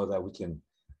from, to show that we can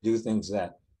do things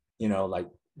that, you know, like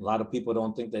a lot of people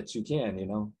don't think that you can, you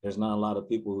know. There's not a lot of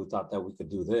people who thought that we could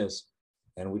do this.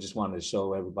 And we just wanted to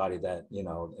show everybody that, you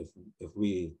know, if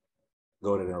we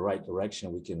go to the right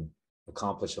direction, we can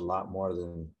accomplish a lot more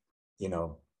than, you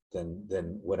know,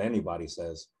 than what anybody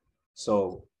says.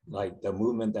 So like the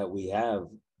movement that we have,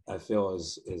 I feel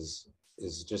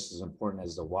is just as important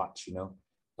as the watch, you know.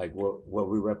 Like what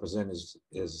we represent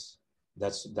is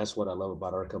that's what I love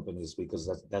about our company, is because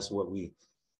that's what we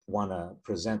want to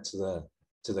present to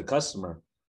the customer,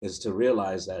 is to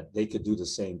realize that they could do the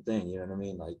same thing. You know what I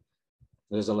mean? Like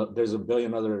there's a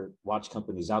billion other watch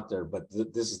companies out there, but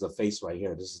this is the face right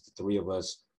here. This is the three of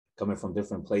us coming from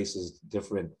different places,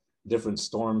 different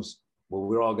storms, but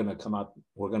we're all gonna come out.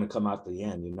 We're gonna come out the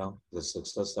end. You know, the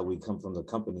success that we come from the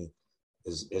company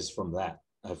is from that.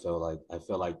 I feel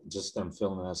like just them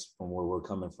feeling us from where we're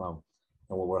coming from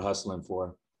and what we're hustling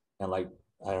for. And like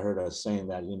I heard a saying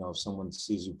that, you know, if someone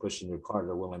sees you pushing your car,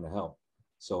 they're willing to help.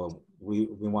 So we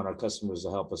want our customers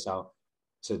to help us out,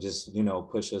 to just, you know,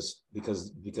 push us,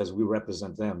 because we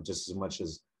represent them just as much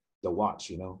as the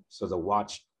watch, you know. So the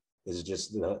watch is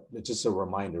just a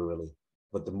reminder, really.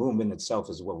 But the movement itself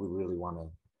is what we really want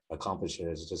to accomplish here,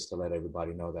 is just to let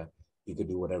everybody know that you could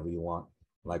do whatever you want.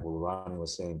 Like what Ronnie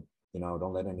was saying, you know,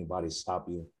 don't let anybody stop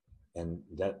you. And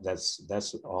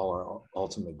that's all our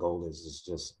ultimate goal is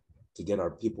just to get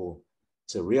our people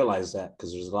to realize that,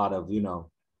 because there's a lot of, you know,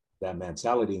 that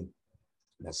mentality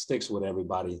that sticks with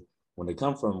everybody when they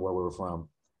come from where we're from,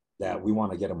 that we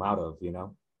want to get them out of, you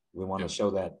know. We want to show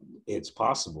that it's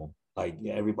possible. Like,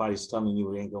 yeah, everybody's telling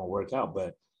you it ain't going to work out,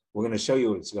 but we're going to show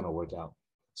you it's going to work out.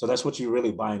 So that's what you're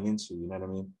really buying into, you know what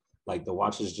I mean? Like the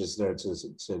watch is just there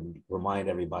to remind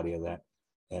everybody of that.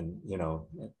 And, you know,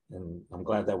 and I'm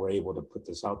glad that we're able to put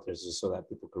this out there just so that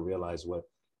people can realize what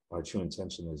our true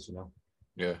intention is, you know?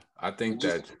 Yeah, I think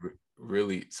that's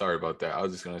really, sorry about that. I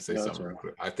was just going to say something real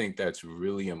quick. I think that's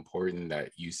really important that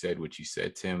you said what you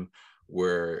said, Tim,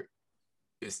 where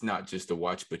it's not just a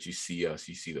watch, but you see us,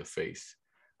 you see the face.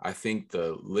 I think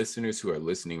the listeners who are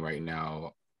listening right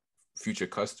now, future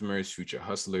customers, future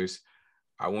hustlers,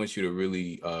 I want you to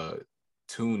really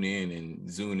tune in and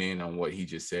zoom in on what he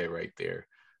just said right there.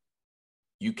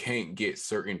 You can't get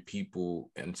certain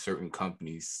people and certain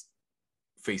companies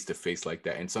face to face like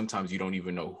that. And sometimes you don't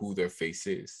even know who their face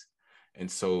is.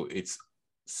 And so it's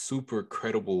super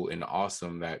credible and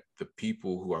awesome that the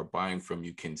people who are buying from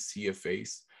you can see a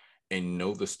face and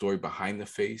know the story behind the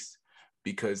face,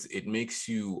 because it makes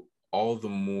you all the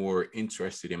more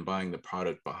interested in buying the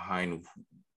product behind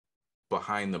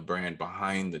the brand,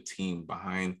 behind the team,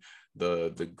 behind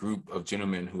the group of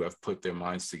gentlemen who have put their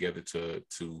minds together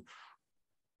to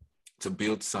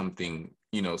build something,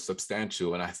 you know,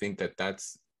 substantial. And I think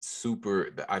that's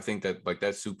super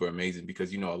amazing,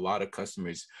 because, you know, a lot of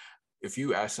customers, if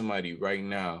you ask somebody right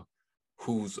now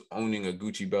who's owning a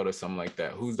Gucci belt or something like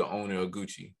that, who's the owner of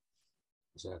Gucci?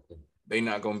 Exactly. They're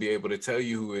not going to be able to tell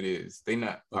you who it is. They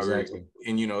not exactly.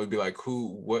 And, you know, it'd be like,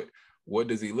 what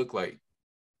does he look like?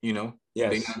 You know,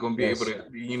 yes, they're not going to be able to,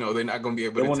 you know, they're not going to be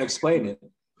able they to won't explain it.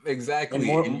 Exactly.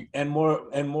 And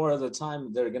more of the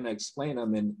time they're going to explain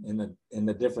them in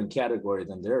a different category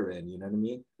than they're in, you know what I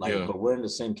mean? Like, yeah. But we're in the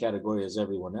same category as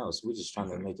everyone else. We're just trying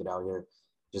to make it out here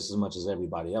just as much as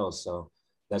everybody else. So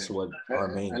that's what our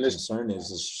main concern is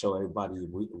to show everybody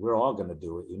we're all going to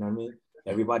do it. You know what I mean?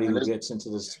 Everybody who gets into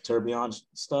this tourbillon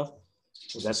stuff,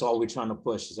 that's all we're trying to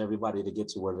push, is everybody to get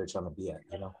to where they're trying to be at,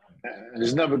 you know? And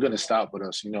it's never going to stop with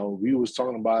us. You know, we was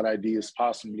talking about ideas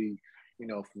possibly, you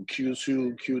know, from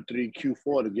Q2, Q3,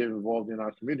 Q4 to get involved in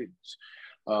our communities.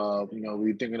 You know,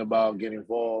 we're thinking about getting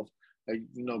involved.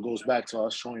 You know, goes back to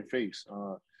us showing face,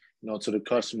 you know, to the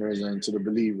customers and to the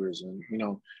believers, and, you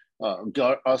know,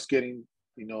 us getting,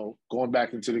 you know, going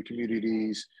back into the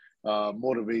communities,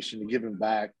 motivation to giving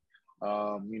back,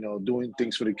 you know, doing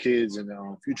things for the kids and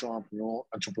future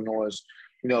entrepreneurs,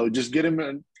 you know, just get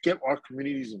our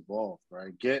communities involved,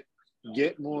 right?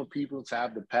 Get more people to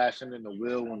have the passion and the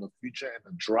will and the future and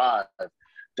the drive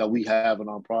that we have in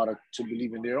our product to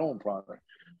believe in their own product.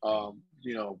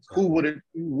 You know, who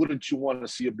wouldn't you want to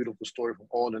see a beautiful story from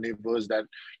all the neighborhoods that,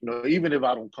 you know, even if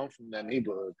I don't come from that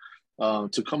neighborhood,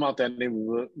 to come out that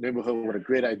neighborhood with a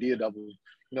great idea that will,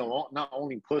 you know, not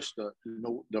only push the, you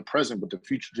know, the present, but the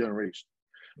future generation.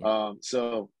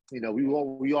 So,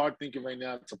 we are thinking right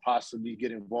now to possibly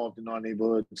get involved in our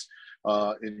neighborhoods,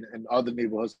 in other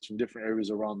neighborhoods from different areas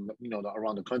around,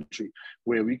 around the country,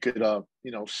 where we could,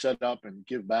 set up and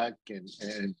give back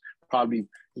and probably,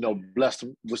 bless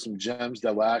them with some gems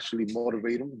that will actually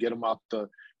motivate them, get them out the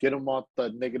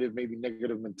negative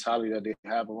mentality that they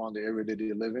have around the area that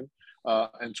they live in,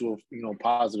 into a,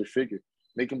 positive figure.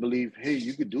 Make them believe, hey,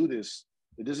 you could do this.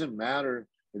 It doesn't matter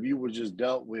if you were just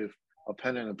dealt with a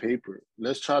pen and a paper.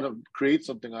 Let's try to create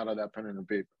something out of that pen and a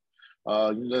paper.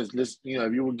 Let's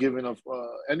if you were given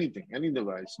anything, any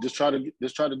device, let's try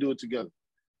to do it together.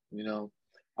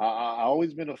 I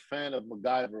always been a fan of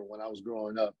MacGyver when I was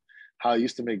growing up. How I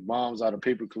used to make bombs out of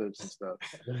paper clips and stuff,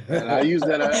 and I use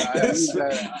that.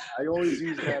 I always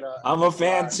use that. I'm a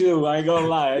fan too. I ain't gonna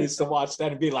lie. I used to watch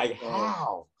that and be like,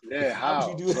 how? Yeah, how?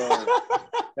 How'd you do that?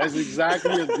 That's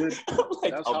exactly a good.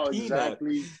 Like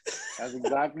That's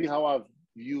exactly how I've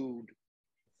viewed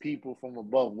people from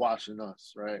above watching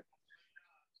us. Right?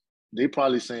 They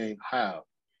probably saying, how?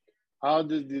 How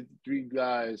did the three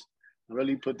guys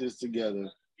really put this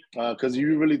together? Because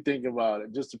you really think about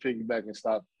it, just to piggyback and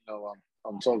stop.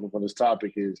 I'm talking for this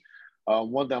topic is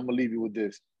one thing. I'm gonna leave you with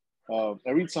this.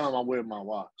 Every time I wear my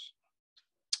watch,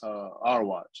 our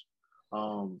watch,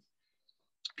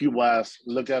 people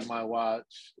look at my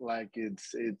watch like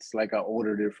it's like I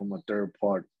ordered it from a third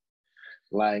party,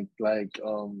 like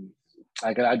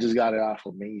I just got it off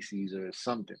of Macy's or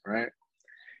something, right?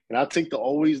 And I take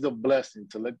always the blessing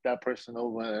to look that person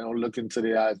over and look into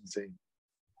their eyes and say,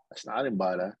 I didn't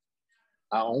buy that.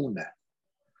 I own that.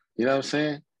 You know what I'm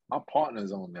saying? My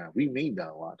partners own that. We made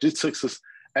that watch. It took us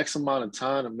X amount of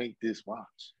time to make this watch.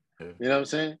 Yeah. You know what I'm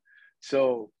saying?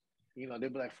 So, they'd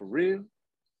be like, for real?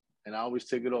 And I always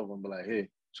take it over and be like, hey,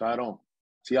 try it on.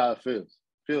 See how it feels.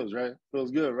 Feels, right?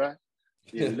 Feels good, right?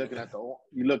 Yeah, you're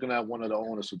looking at one of the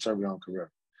owners for Tourbillon Carrera.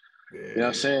 Yeah. You know what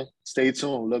I'm saying? Stay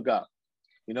tuned. Look out.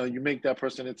 You make that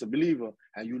person into a believer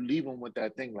and you leave them with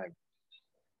that thing like,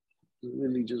 you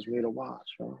really just made a watch,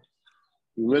 bro.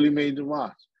 You really made the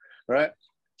watch, right?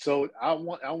 So I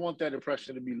want that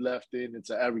impression to be left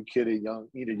into every kid,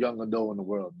 either young or old in the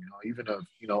world. Even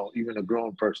a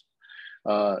grown person.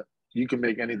 You can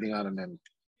make anything out of anything.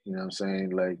 You know what I'm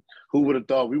saying? Like, who would have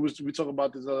thought? We talked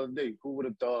about this the other day. Who would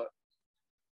have thought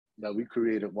that we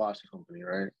created a watch company,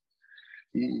 right?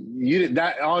 You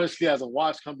that honestly, as a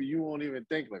watch company, you won't even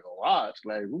think like a watch.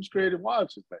 Like, who's created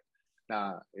watches? Like,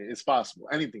 nah, it's possible.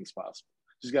 Anything's possible.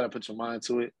 Just gotta put your mind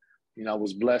to it. I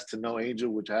was blessed to know Angel,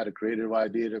 which I had a creative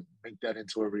idea to make that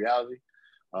into a reality.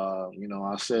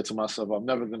 I said to myself, I'm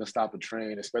never going to stop a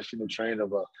train, especially the train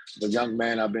of a young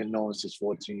man I've been knowing since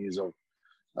 14 years old.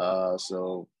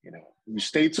 So, you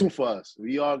stay tuned for us.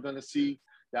 We are going to see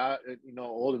that,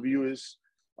 all the viewers,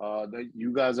 that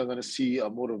you guys are going to see a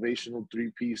motivational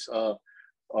three-piece,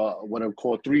 what I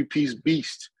call three-piece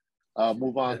beast,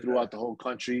 move on throughout the whole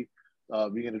country. We're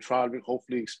going to try to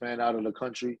hopefully expand out of the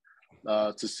country.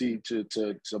 To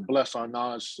bless our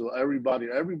knowledge to everybody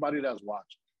that's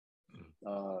watching.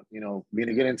 We're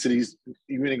gonna get into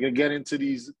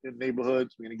these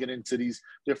neighborhoods. We're gonna get into these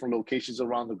different locations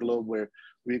around the globe where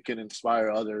we can inspire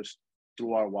others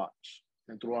through our watch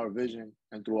and through our vision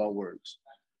and through our words.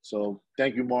 So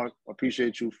thank you, Mark. I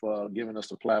appreciate you for giving us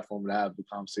the platform to have the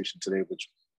conversation today with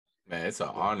you. Man, it's an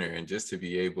honor, and just to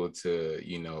be able to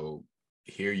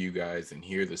hear you guys and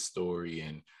hear the story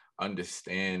and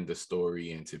understand the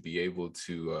story and to be able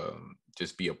to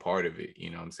just be a part of it. You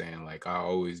know what I'm saying? Like, I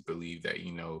always believe that,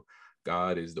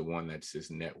 God is the one that's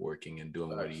just networking and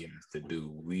doing what he has to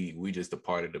do. We just a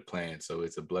part of the plan. So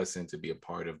it's a blessing to be a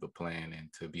part of the plan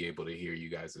and to be able to hear you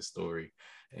guys' story.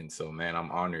 And so, man,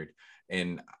 I'm honored.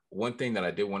 And one thing that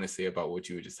I did want to say about what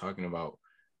you were just talking about,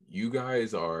 you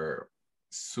guys are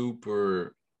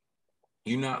super,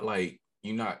 you're not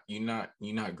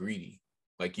greedy.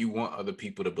 Like, you want other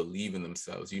people to believe in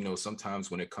themselves. Sometimes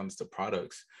when it comes to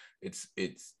products, it's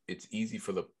easy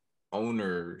for the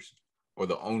owners or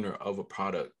the owner of a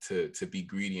product to be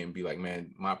greedy and be like,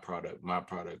 man, my product.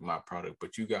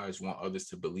 But you guys want others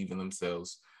to believe in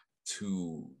themselves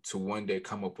to one day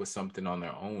come up with something on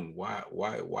their own. Why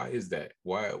is that?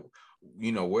 Why,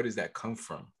 where does that come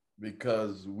from?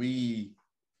 Because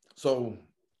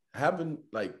having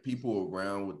like people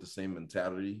around with the same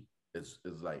mentality is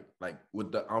like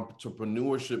with the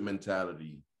entrepreneurship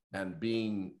mentality and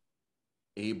being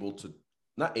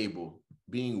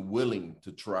willing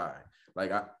to try.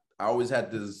 Like I always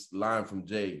had this line from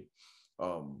Jay.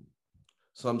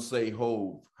 Some say,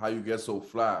 Hove, how you get so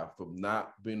fly from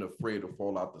not being afraid to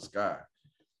fall out the sky.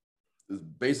 It's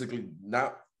basically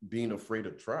not being afraid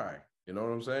to try. You know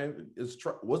what I'm saying?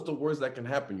 What's the worst that can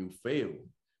happen? You fail.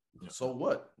 So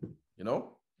what? You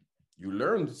know, you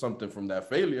learn something from that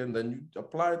failure and then you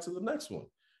apply it to the next one.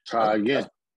 Try again.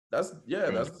 That's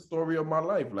the story of my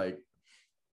life. Like,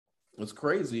 it's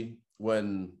crazy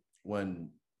when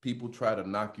people try to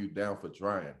knock you down for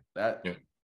trying. That's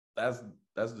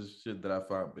the shit that I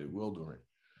find bewildering.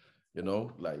 You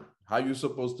know, like, how you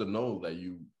supposed to know that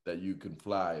you can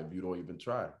fly if you don't even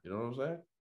try? You know what I'm saying?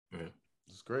 Yeah.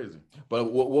 It's crazy. But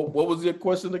what was your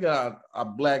question again? I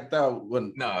blacked out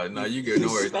when. No, you get no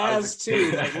worries. Spaz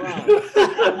too, like rhyme.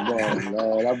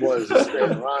 No, that boy is just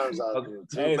spitting rhymes out there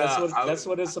too. Hey, that's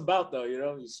what it's about, though. You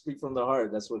know, you speak from the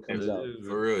heart. That's what comes out.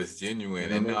 For real, it's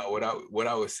genuine. You know and what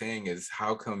I was saying is,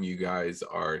 how come you guys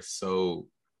are so,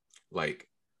 like,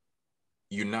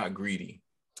 you're not greedy?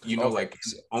 You know, like,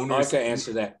 owners. I can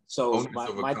answer that. So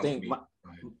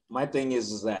my thing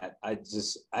is that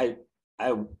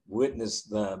I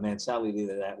witnessed the mentality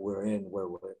that we're in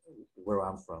where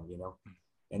I'm from, you know,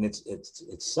 and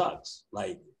it sucks.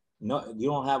 Like, no, you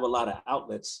don't have a lot of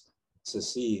outlets to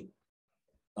see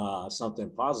something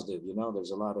positive. You know,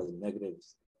 there's a lot of negative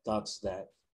thoughts that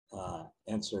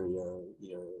enter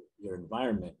your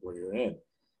environment where you're in.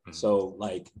 Mm-hmm. So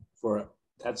like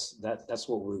that's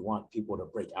what we want people to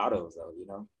break out of, though. You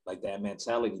know, like that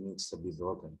mentality needs to be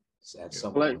broken at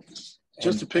some point.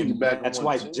 Just to piggyback, that's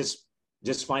why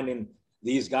just finding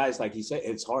these guys, like he said,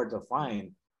 it's hard to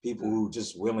find people who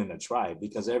just willing to try,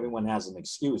 because everyone has an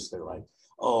excuse. They're like,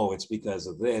 oh, it's because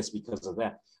of this, because of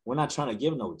that. We're not trying to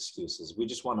give no excuses. We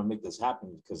just want to make this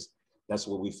happen because that's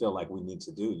what we feel like we need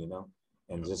to do, you know?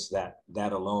 And just that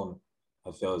alone,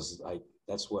 I feel is like,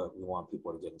 that's what we want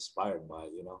people to get inspired by,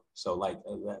 you know? So like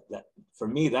that for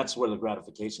me, that's where the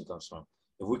gratification comes from.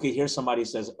 If we could hear somebody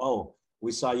says, oh,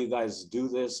 we saw you guys do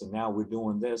this and now we're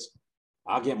doing this,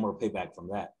 I'll get more payback from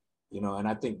that, you know? And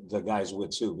I think the guys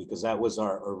would too, because that was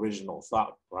our original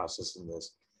thought process in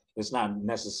this. It's not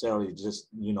necessarily just,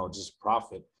 you know, just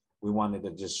profit. We wanted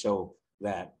to just show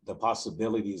that the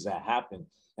possibilities that happen,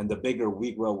 and the bigger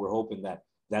we grow, we're hoping that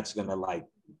that's going to like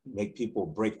make people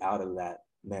break out of that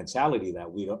mentality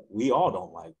that we all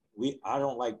don't like. I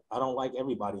don't like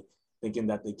everybody thinking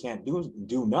that they can't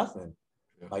do nothing.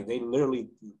 Yeah. Like they literally,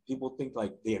 people think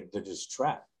like they're just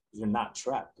trapped. You're not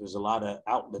trapped. There's a lot of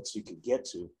outlets you could get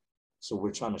to. So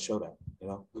we're trying to show that, you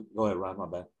know. Go ahead, Ryan, my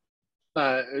bad.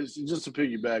 It's just to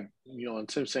piggyback, you know, and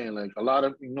Tim saying like a lot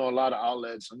of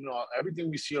outlets, you know,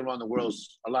 everything we see around the world,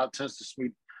 tends to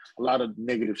speak a lot of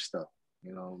negative stuff,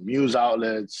 you know, news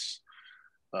outlets,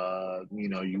 you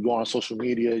know, you go on social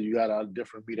media, you got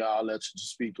different media outlets to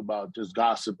speak about just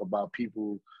gossip about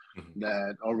people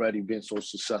that already been so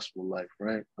successful life,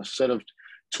 right? Instead of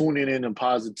tuning in and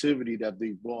positivity that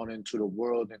they've brought into the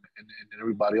world and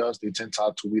everybody else, they tend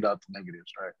to tweet out the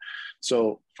negatives, right?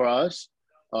 So for us,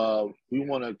 we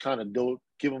want to kind of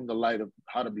give them the light of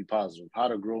how to be positive, how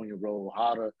to grow in your role,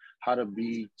 how to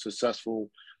be successful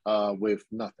with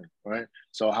nothing, right?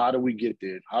 So how do we get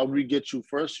there? How do we get you?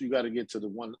 First, you got to get to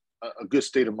a good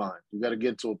state of mind. You got to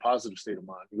get to a positive state of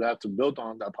mind. You have to build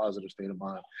on that positive state of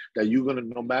mind that you're going to,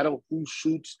 no matter who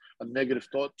shoots a negative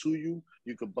thought to you,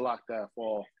 you could block that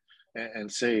fall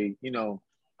and say, you know,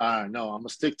 all right, no, I'm going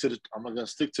to stick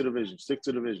to the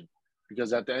vision,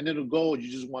 because at the end of the goal,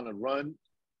 you just want to run.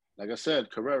 Like I said,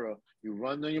 Carrera, you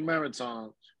run your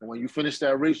marathon, and when you finish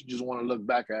that race, you just want to look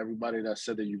back at everybody that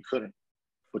said that you couldn't,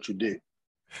 but you did.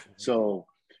 So,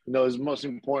 you know, it's most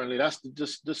importantly,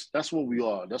 that's what we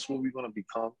are. That's what we're going to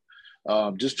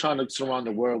become. Just trying to surround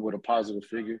the world with a positive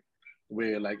figure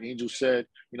where, like Angel said,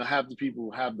 you know, have the people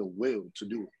who have the will to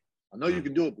do it. I know you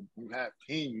can do it, but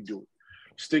can you do it?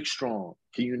 Stick strong.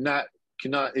 Even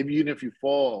if you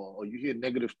fall or you hear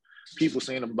negative people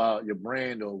saying about your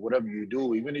brand or whatever you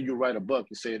do, even if you write a book,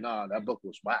 you say, nah, that book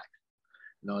was whack.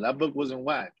 No, that book wasn't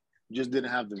whack. You just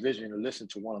didn't have the vision to listen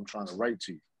to what I'm trying to write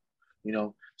to you. You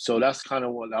know, so that's kind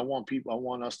of what I want people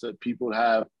to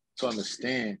have to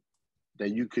understand that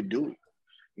you could do it.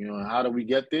 You know, and how do we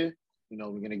get there? You know,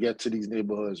 we're going to get to these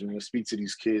neighborhoods. We're going to speak to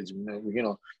these kids. We're going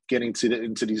to get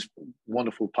into these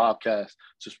wonderful podcasts,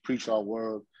 just preach our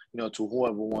word, you know, to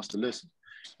whoever wants to listen.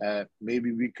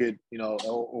 Maybe we could, you know,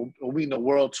 or we in the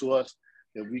world to us,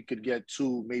 that we could get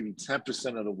to maybe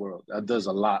 10% of the world. That does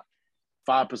a lot.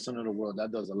 5% of the world,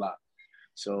 that does a lot.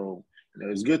 So, you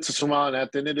know, it's good to surround.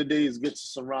 At the end of the day, it's good to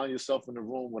surround yourself in the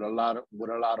room with a lot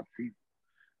of people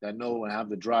that know and have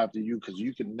the drive to you, because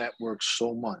you can network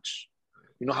so much.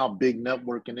 You know how big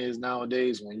networking is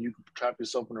nowadays when you can trap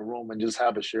yourself in a room and just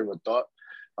have a share of a thought.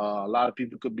 A lot of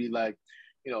people could be like,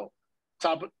 you know,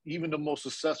 even the most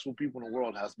successful people in the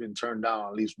world has been turned down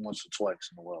at least once or twice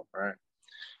in the world, right?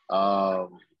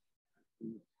 Um,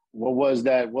 what was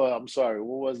that? Well, I'm sorry.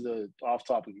 What was the off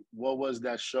topic? What was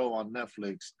that show on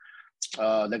Netflix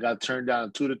that got turned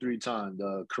down 2 to 3 times?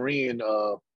 The Korean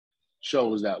show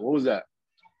was that? What was that?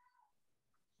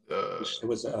 It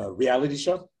was a reality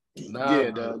show. Nah,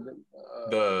 Yeah,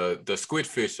 the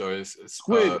squidfish or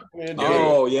Squid.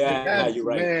 Oh yeah, That you're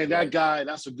right. man, You're that right. guy,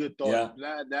 that's a good thought.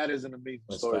 Yeah. That is an amazing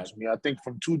That's story fact. to me. I think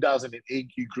from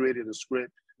 2008 he created a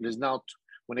script. It is now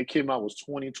when it came out was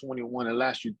 2021. It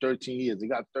lasted 13 years. It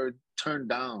got turned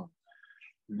down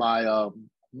by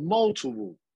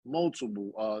multiple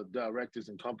directors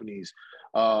and companies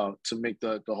to make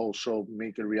the whole show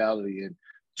make a reality. And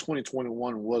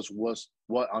 2021 was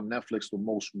what on Netflix the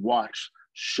most watched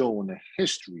show in the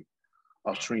history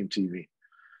of stream TV.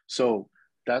 So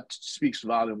that speaks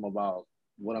volume about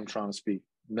what I'm trying to speak.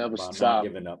 Never About stop,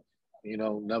 not giving up.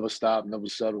 never stop, never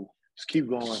settle. Just keep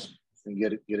going and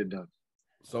get it done.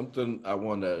 something I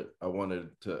wanted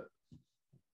to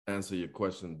answer your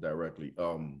question directly.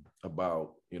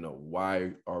 About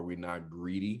why are we not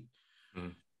greedy?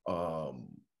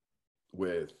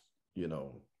 With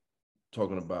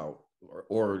talking about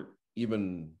or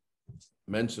even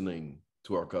mentioning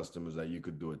to our customers that you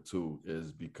could do it too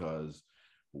is because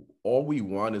all we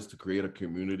want is to create a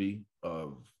community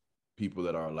of people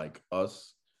that are like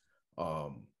us,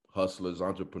 hustlers,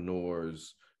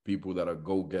 entrepreneurs, people that are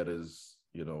go-getters,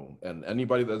 and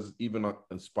anybody that's even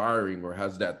inspiring or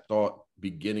has that thought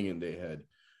beginning in their head,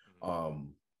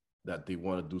 that they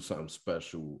want to do something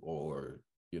special or,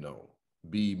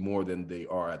 be more than they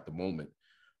are at the moment.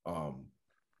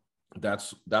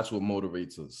 That's what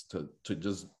motivates us to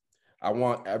just, I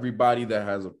want everybody that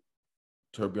has a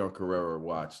Tourbillon Carrera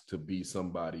watch to be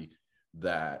somebody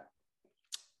that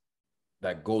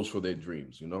goes for their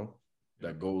dreams,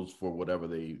 that goes for whatever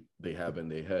they have in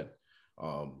their head.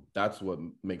 That's what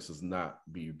makes us not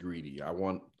be greedy. I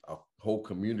want a whole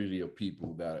community of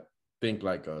people that think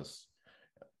like us,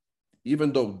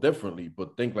 even though differently,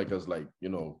 but think like us, like,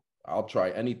 I'll try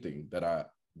anything that I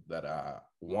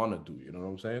want to do. You know what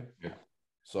I'm saying? Yeah.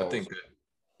 So I think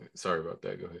sorry about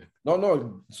that. Go ahead.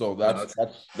 No. So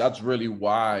that's really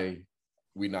why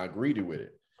we're not greedy with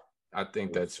it. I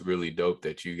think that's really dope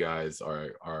that you guys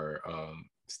are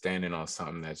standing on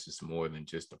something that's just more than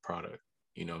just a product.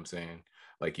 You know what I'm saying?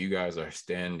 Like you guys are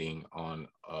standing on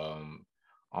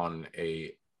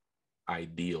a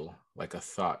ideal, like a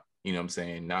thought, you know what I'm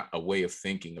saying? Not a way of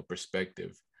thinking, a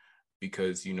perspective.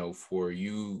 Because, for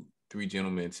you three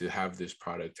gentlemen to have this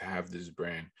product, to have this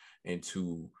brand, and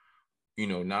to,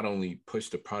 not only push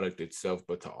the product itself,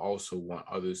 but to also want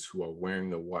others who are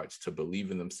wearing the watch to believe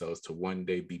in themselves, to one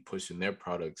day be pushing their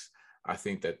products. I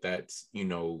think that's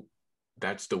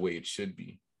the way it should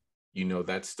be.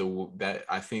 That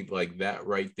I think like that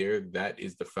right there, that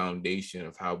is the foundation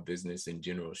of how business in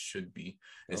general should be,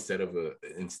 instead of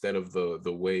the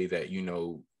way that,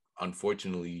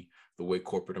 unfortunately, the way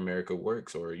corporate America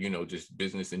works, or, just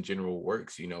business in general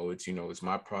works. It's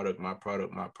my product.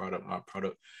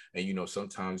 And,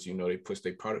 sometimes, they push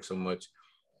their product so much,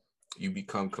 you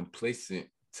become complacent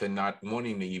to not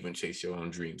wanting to even chase your own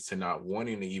dreams, to not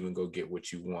wanting to even go get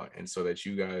what you want. And so that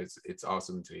you guys, it's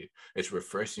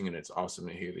refreshing and it's awesome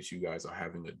to hear that you guys are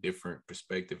having a different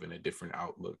perspective and a different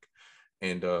outlook.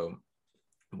 And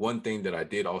one thing that I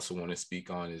did also want to speak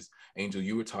on is, Angel,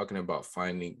 you guys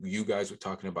were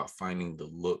talking about finding the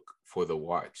look for the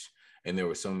watch. And there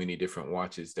were so many different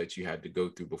watches that you had to go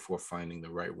through before finding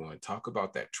the right one. Talk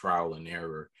about that trial and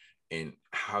error and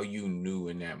how you knew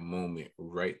in that moment,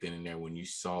 right then and there, when you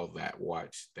saw that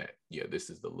watch, that, yeah, this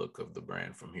is the look of the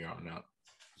brand from here on out.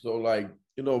 So like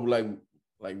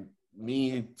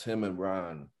me, Tim, and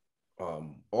Ron,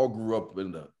 all grew up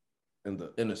in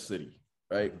the inner city,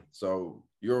 right? So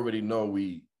you already know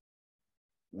we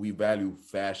value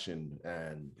fashion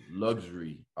and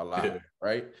luxury a lot,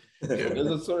 right? So there's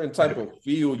a certain type of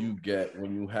feel you get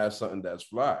when you have something that's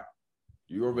fly.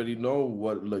 You already know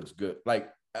what looks good. Like,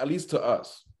 at least to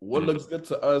us, what looks good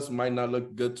to us might not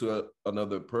look good to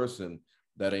another person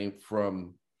that ain't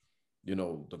from,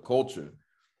 the culture.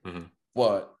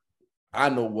 But I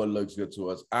know what looks good to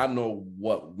us. I know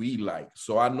what we like.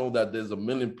 So I know that there's a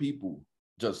million people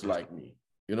just like me.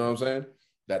 You know what I'm saying?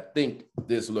 That think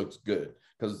this looks good.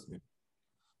 Because,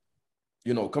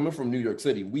 coming from New York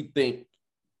City, we think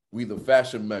we the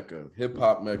fashion mecca, hip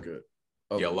hop mecca.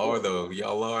 Y'all are though.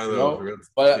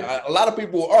 But a lot of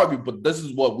people will argue, but this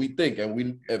is what we think.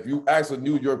 And if you ask a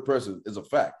New York person, it's a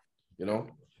fact,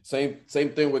 Same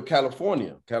thing with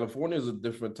California. California is a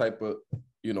different type of,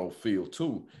 feel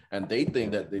too. And they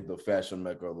think that they're the fashion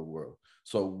mecca of the world.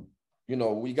 So,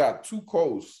 we got two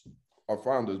coasts our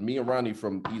founders, me and Ronnie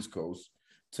from East Coast,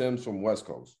 Tim's from West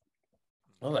Coast.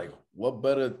 I'm like, what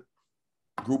better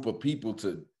group of people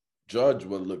to judge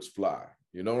what looks fly?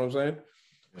 You know what I'm saying?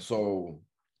 So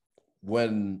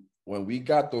when we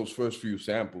got those first few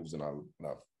samples and I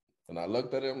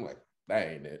looked at it, I'm like, that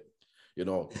ain't it. You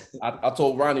know, I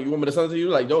told Ronnie, you want me to send it to you?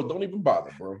 Like, yo, don't even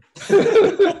bother, bro.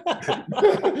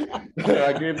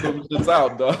 I gave them shits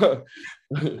out, dog.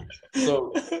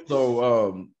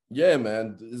 so yeah,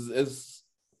 man, it's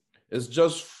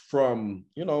just from,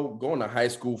 you know, going to high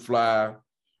school fly,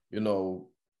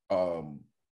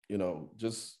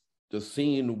 just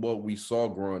seeing what we saw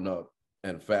growing up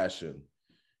and fashion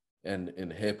and in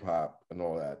hip hop and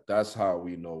all that. That's how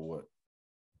we know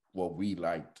what we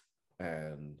liked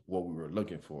and what we were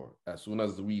looking for. As soon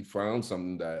as we found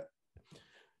something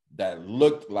that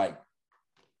looked like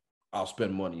I'll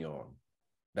spend money on,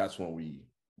 that's when we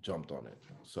jumped on it.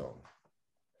 So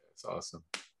it's awesome.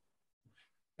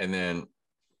 And then,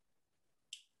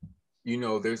 you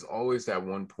know, there's always that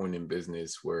one point in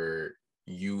business where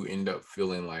you end up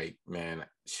feeling like, man,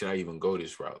 should I even go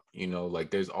this route? You know, like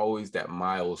there's always that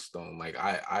milestone. Like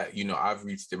I've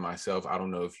reached it myself. I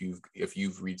don't know if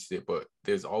you've reached it, but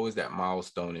there's always that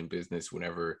milestone in business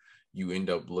whenever you end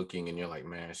up looking and you're like,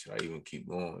 man, should I even keep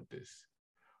going with this?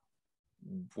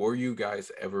 Were you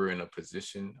guys ever in a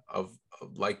position of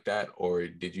like that, or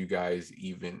did you guys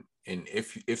even? And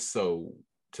if so,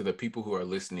 to the people who are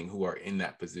listening, who are in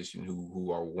that position,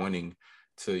 who are wanting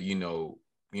to, you know,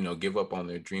 give up on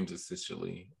their dreams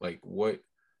essentially, like what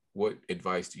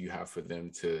advice do you have for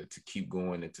them to keep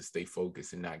going and to stay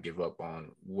focused and not give up on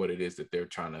what it is that they're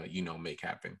trying to, you know, make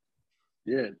happen?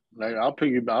 Yeah, like I'll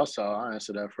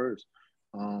answer that first.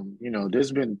 You know,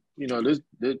 there's been, you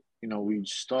know, we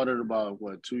started about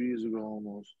 2 years ago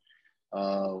almost.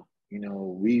 You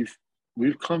know,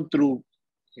 we've come through,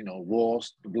 you know,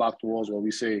 walls, blocked walls where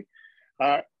we say, all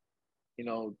right, you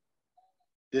know,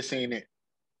 this ain't it.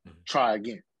 Mm-hmm. Try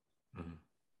again. Mm-hmm.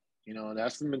 You know,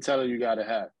 that's the mentality you gotta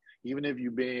have. Even if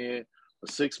you've been here for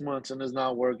 6 months and it's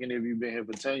not working, if you've been here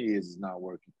for 10 years, it's not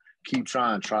working. Keep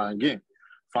trying, try again.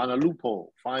 Find a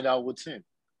loophole, find out what's in.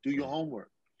 Do your homework.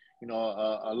 You know,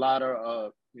 a lot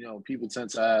of, you know, people tend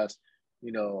to ask,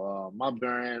 you know, my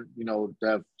brand, you know,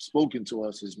 that have spoken to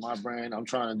us is my brand. I'm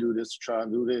trying to do this, try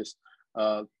and do this.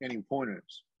 Any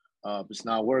pointers? If it's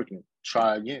not working,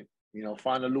 try again. You know,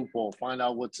 find a loophole, find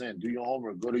out what's in. Do your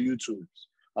homework, go to YouTube.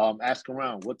 Ask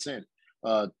around what's in.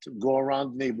 Go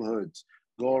around the neighborhoods.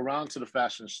 Go around to the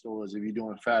fashion stores if you're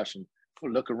doing fashion.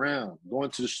 Look around. Go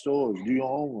into the stores. Do your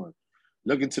homework.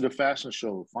 Look into the fashion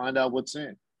show. Find out what's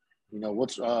in. You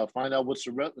know, find out what's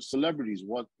celebrities.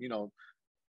 What, you know,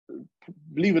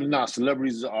 believe it or not,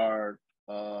 celebrities are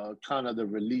kind of the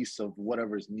release of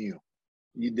whatever is new.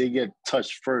 They get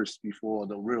touched first before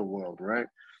the real world, right?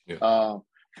 Yeah.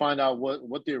 Find out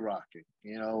what they're rocking.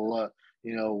 You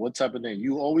know, what type of thing.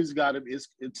 You always got to. It's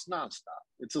nonstop.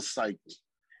 It's a cycle.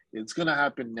 It's gonna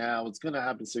happen now. It's gonna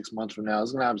happen 6 months from now.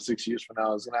 It's gonna happen 6 years from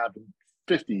now. It's gonna happen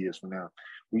 50 years from now.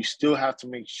 We still have to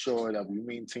make sure that we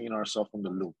maintain ourselves on the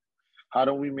loop. How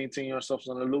do we maintain ourselves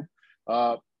on the loop?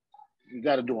 We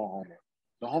got to do our homework.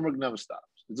 The homework never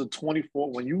stops. It's a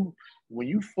 24. When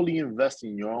you fully invest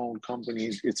in your own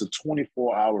companies, it's a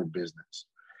 24-hour business.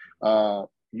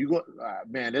 You go,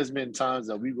 man. There's been times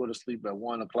that we go to sleep at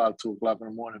 1 o'clock, 2 o'clock in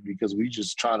the morning because we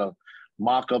just try to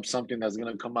mock up something that's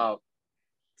gonna come out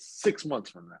 6 months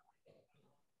from now.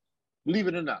 Believe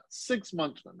it or not, 6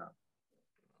 months from now.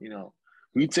 You know,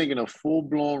 we taking a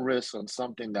full-blown risk on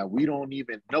something that we don't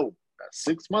even know that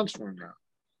 6 months from now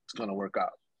it's gonna work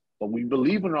out. But we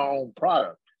believe in our own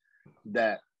product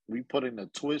that we put in a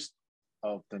twist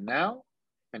of the now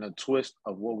and a twist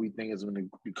of what we think is going to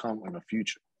become in the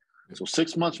future. So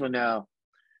 6 months from now,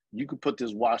 you could put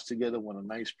this watch together with a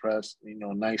nice press, you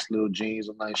know, nice little jeans,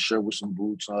 a nice shirt with some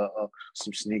boots,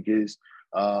 some sneakers.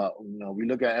 You know, we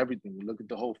look at everything. We look at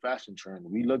the whole fashion trend.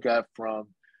 We look at from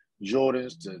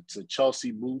Jordans to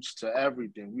Chelsea boots to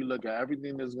everything. We look at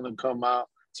everything that's going to come out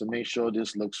to make sure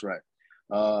this looks right.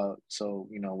 So,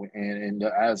 you know, and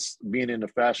as being in the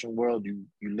fashion world, you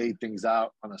lay things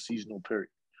out on a seasonal period.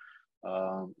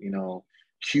 You know,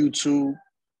 Q2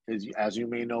 is, as you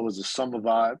may know, is a summer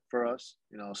vibe for us.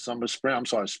 You know, spring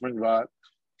vibe.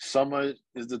 Summer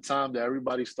is the time that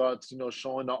everybody starts, you know,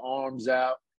 showing the arms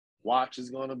out. Watch is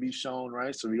going to be shown,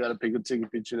 right? So we got to take a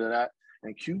picture of that.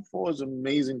 And Q4 is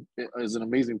an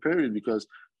amazing period because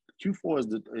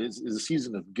Q4 is a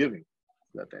season of giving.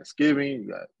 You got Thanksgiving,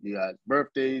 you got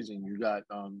birthdays, and you got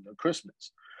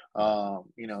Christmas.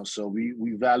 You know, so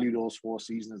we value those 4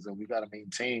 seasons, and we got to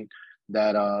maintain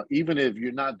that even if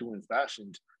you're not doing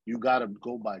fashions, you got to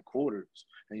go by quarters,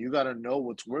 and you got to know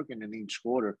what's working in each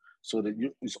quarter, so that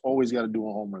it's always got to do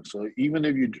a homework. So even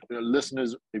if you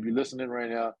listeners, if you're listening right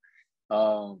now,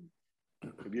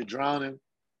 if you're drowning,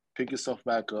 pick yourself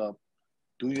back up,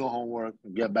 do your homework,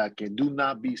 and get back in. Do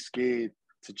not be scared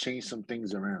to change some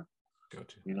things around.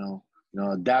 Gotcha. You know,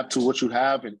 adapt to what you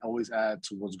have and always add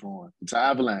to what's going. It's an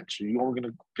avalanche. You're only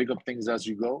going to pick up things as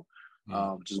you go.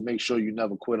 Just make sure you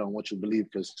never quit on what you believe,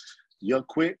 because your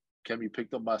quit can be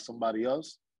picked up by somebody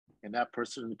else, and that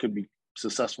person could be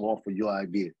successful off of your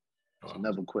idea. So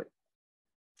never quit.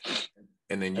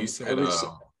 And then you said,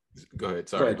 go ahead.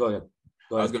 Sorry. Go ahead.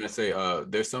 I was going to say,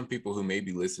 there's some people who may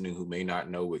be listening who may not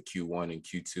know what Q1 and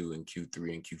Q2 and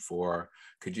Q3 and Q4 are.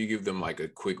 Could you give them like a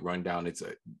quick rundown? It's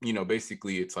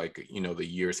basically it's like, the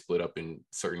year split up in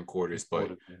certain quarters,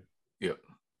 but yeah.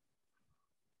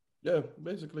 Yeah,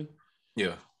 basically.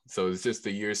 Yeah. So it's just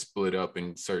the year split up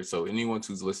in certain. So anyone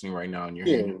who's listening right now and you're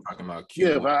hearing talking about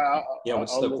Q1.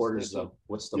 What's the quarters though?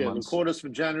 What's the months? The quarters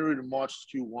from January to March is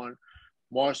Q1.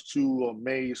 March to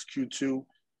May is Q2.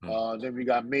 Then we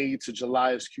got May to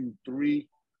July is Q3,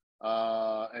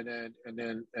 and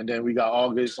then we got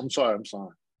August. I'm sorry.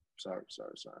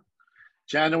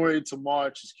 January to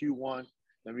March is Q1.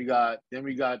 Then we got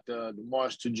the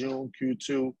March to June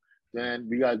Q2. Then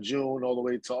we got June all the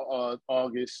way to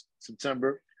August,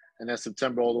 September, and then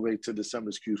September all the way to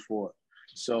December's Q4.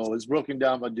 So it's broken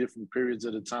down by different periods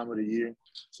at the time of the year.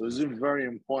 So it's very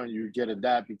important you get at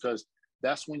that, because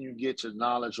that's when you get your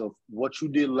knowledge of what you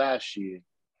did last year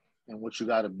and what you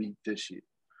got to beat this year.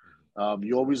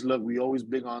 We always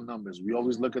big on numbers. We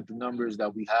always look at the numbers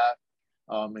that we have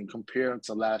and compare them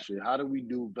to last year. How do we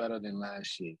do better than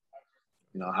last year?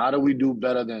 How do we do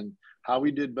better than how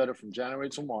we did better from January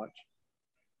to March?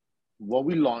 What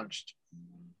we launched,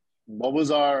 what was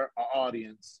our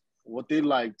audience, what they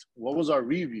liked, what was our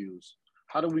reviews?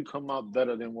 How do we come out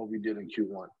better than what we did in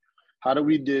Q1?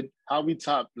 How we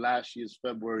topped last year's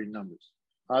February numbers?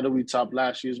 How do we top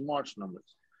last year's March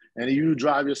numbers? And you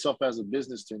drive yourself as a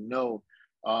business to know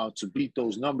to beat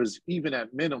those numbers, even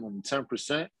at minimum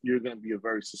 10%, you're going to be a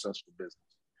very successful business.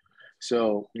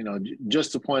 So,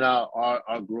 just to point out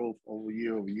our growth over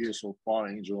year so far,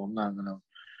 Angel, I'm not going to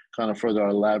kind of further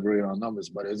elaborate on numbers,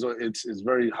 but it's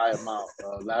very high amount.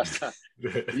 Last time,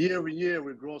 year over year,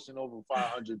 we're grossing over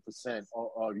 500%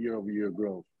 of year over year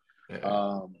growth.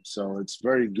 So it's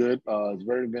very good. It's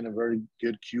been a very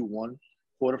good Q1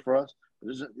 quarter for us.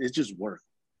 It's just work.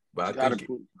 But I think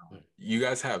you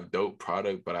guys have dope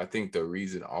product, but I think the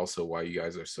reason also why you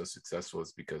guys are so successful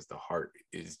is because the heart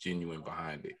is genuine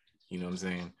behind it. You know what I'm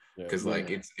saying? Because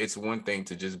it's one thing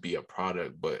to just be a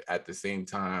product, but at the same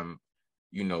time,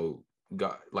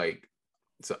 God,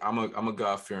 so I'm a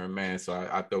God-fearing man, so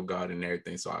I throw God in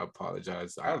everything. So I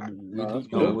apologize. We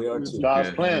are too.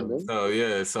 God's plan, man. So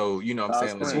I'm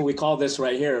saying that's what we call this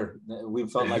right here. We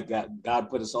felt like God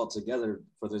put us all together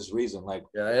for this reason. Like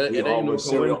we all were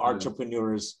serial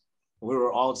entrepreneurs. We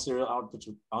were all serial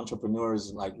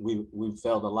entrepreneurs. Like we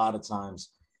failed a lot of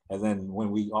times, and then when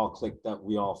we all clicked up,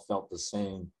 we all felt the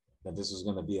same, that this was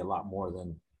going to be a lot more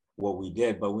than what we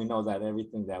did. But we know that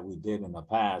everything that we did in the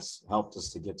past helped us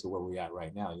to get to where we're at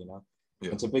right now,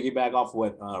 And to piggyback off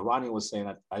what Ronnie was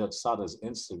saying, I saw this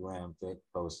Instagram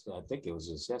post, I think it was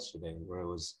just yesterday, where it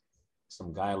was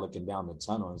some guy looking down the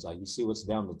tunnel. And it's like, you see what's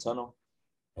down the tunnel?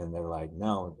 And they're like,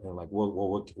 no. They're like, well,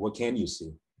 what can you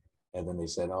see? And then they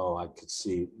said, oh, I could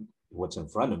see what's in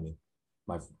front of me.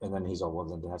 And then he's like, well,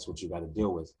 then that's what you got to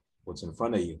deal with, what's in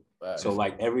front of you. So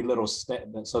like every little step,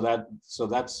 so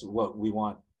that's what we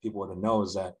want people to know,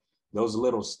 is that those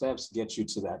little steps get you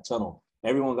to that tunnel.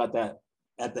 Everyone got that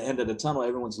at the end of the tunnel.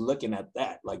 Everyone's looking at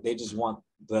that, like they just want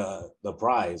the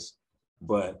prize,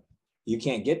 but you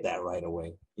can't get that right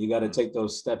away. You got to take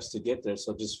those steps to get there.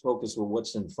 So just focus with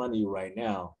what's in front of you right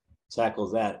now,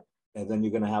 tackle that, and then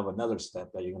you're going to have another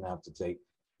step that you're going to have to take.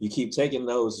 You keep taking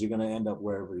those, you're going to end up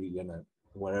wherever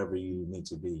you need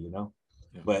to be,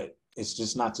 But it's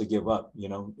just not to give up,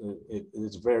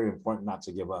 it's very important not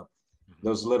to give up.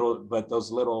 Those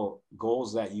little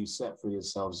goals that you set for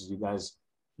yourselves, you guys,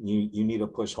 you need to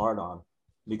push hard on,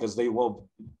 because the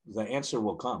answer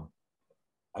will come.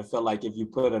 I feel like if you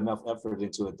put enough effort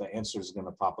into it, the answer is going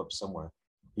to pop up somewhere.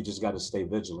 You just got to stay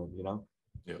vigilant, You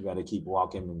got to keep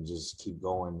walking and just keep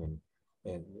going,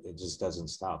 and it just doesn't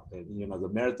stop. The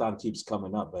marathon keeps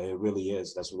coming up, but it really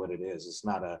is. That's what it is. It's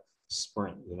not a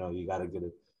sprint. You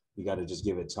got to just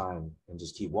give it time and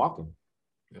just keep walking.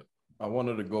 I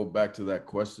wanted to go back to that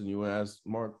question you asked,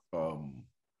 Mark,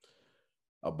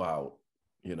 about,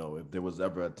 if there was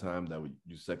ever a time that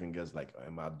you second guess, like,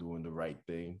 am I doing the right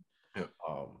thing?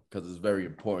 because it's very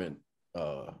important.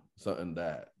 Something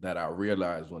that I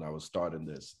realized when I was starting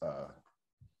this.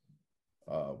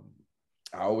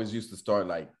 I always used to start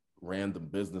like random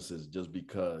businesses just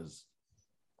because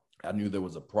I knew there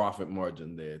was a profit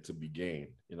margin there to be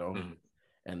gained, you know. Mm-hmm.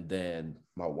 And then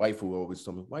my wife would always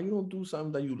tell me, "Why you don't do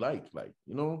something that you like,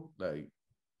 you know, like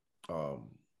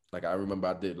I remember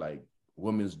I did like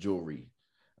women's jewelry.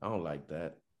 I don't like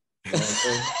that." You know what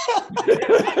I'm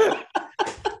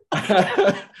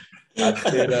saying?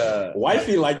 I did,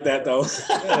 wifey like that though.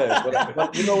 Yeah,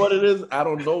 but you know what it is? I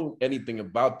don't know anything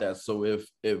about that. So if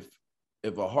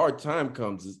a hard time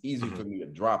comes, it's easy for me to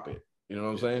drop it. You know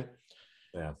what I'm saying?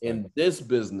 Yeah. In this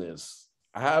business,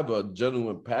 I have a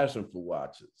genuine passion for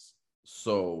watches.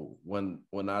 So when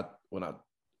I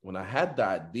had the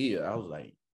idea, I was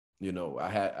like, you know, I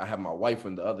had my wife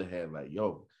on the other hand, like,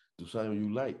 yo, do something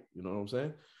you like. You know what I'm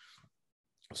saying?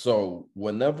 So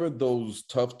whenever those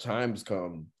tough times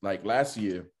come, like last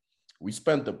year, we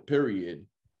spent a period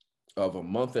of a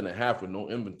month and a half with no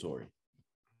inventory.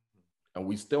 And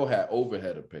we still had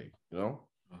overhead to pay, you know?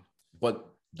 But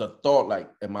the thought, like,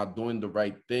 am I doing the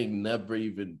right thing, never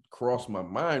even crossed my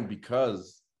mind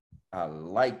because I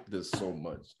like this so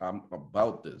much. I'm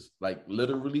about this. Like,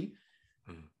 literally,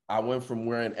 I went from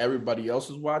wearing everybody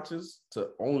else's watches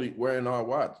to only wearing our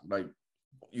watch. Like,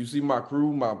 you see my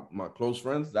crew, my close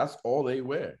friends, that's all they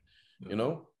wear, you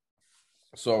know?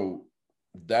 So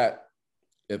that,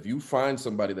 if you find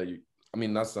somebody that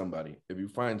if you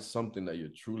find something that you're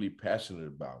truly passionate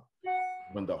about,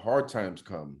 when the hard times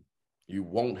come, you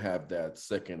won't have that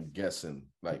second guessing,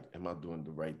 like, am I doing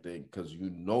the right thing? Because you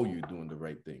know you're doing the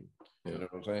right thing. You know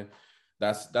what I'm saying?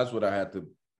 That's what I had to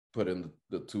put in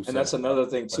the two. And that's another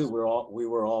thing too. We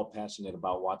were all passionate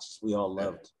about watches. We all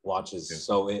loved watches. Yeah.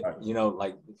 So it, you know,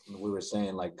 like we were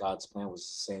saying, like God's plan was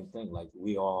the same thing. Like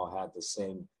we all had the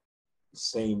same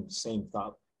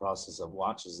thought process of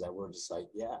watches that we're just like,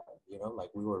 yeah, you know, like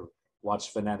we were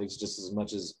watch fanatics just as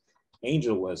much as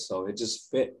Angel was. So it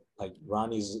just fit, like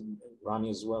Ronnie as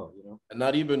well, you know. And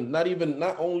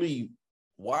not only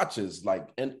watches, like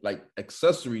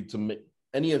accessory to make.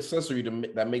 Any accessory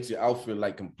that makes your outfit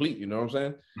like complete, you know what I'm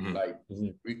saying? Mm-hmm. Like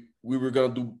we're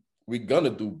gonna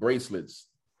do bracelets.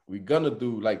 We're gonna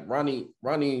do like Ronnie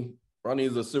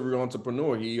is a serial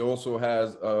entrepreneur. He also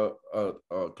has a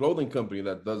clothing company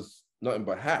that does nothing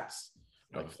but hats,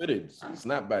 like fitteds,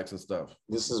 snapbacks and stuff.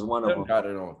 This is one of them. Got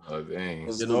it on. Oh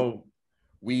dang. You know,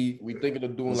 we thinking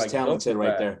of doing like talented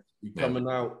right there. We coming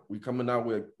out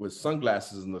with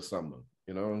sunglasses in the summer.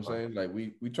 You know what I'm saying? Like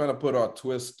we trying to put our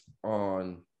twist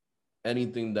on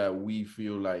anything that we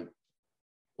feel like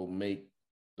will make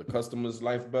the customer's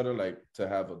life better, like to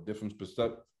have a different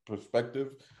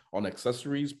perspective on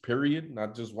accessories, period,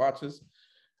 not just watches.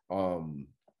 So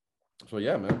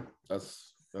yeah, man,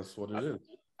 that's what it is.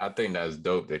 I think that's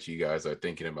dope that you guys are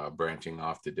thinking about branching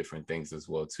off to different things as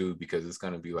well too, because it's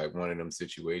going to be like one of them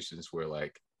situations where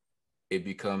like it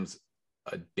becomes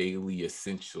a daily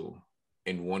essential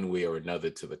in one way or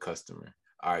another to the customer.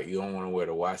 All right, you don't want to wear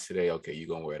the watch today. Okay, you're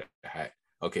going to wear the hat.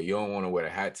 Okay, you don't want to wear the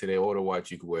hat today or the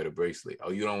watch, you can wear the bracelet.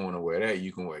 Oh, you don't want to wear that,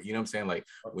 you can wear, you know what I'm saying? Like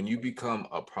when you become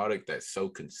a product that's so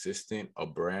consistent, a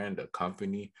brand, a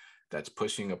company that's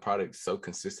pushing a product so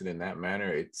consistent in that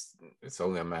manner, it's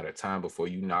only a matter of time before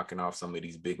you knocking off some of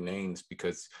these big names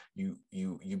because you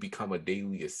become a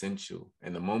daily essential.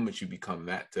 And the moment you become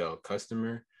that to a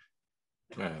customer,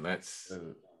 man, that's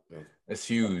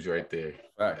huge right there.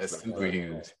 That's super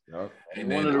huge. And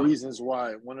one of the reasons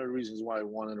why I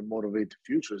wanted to motivate the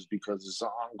future is because it's an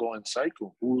ongoing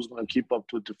cycle. Who's going to keep up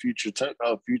with the future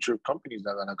companies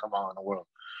that are going to come out in the world?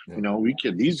 Yeah. You know,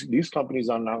 these companies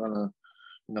are not going to,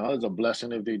 you know, it's a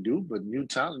blessing if they do, but new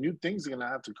talent, new things are going to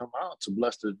have to come out to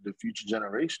bless the future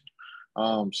generation.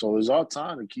 So it's our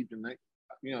time to keep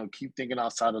thinking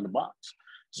outside of the box.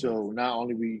 So not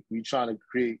only we try to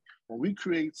create, when we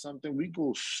create something, we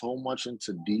go so much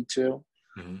into detail.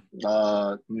 Mm-hmm.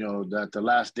 You know, that the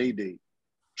last day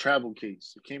travel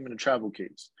case, it came in a travel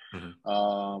case.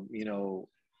 Mm-hmm. You know,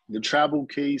 the travel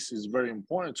case is very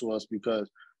important to us because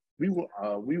we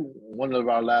one of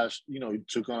our last, you know,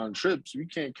 took on trips. We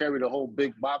can't carry the whole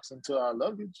big box into our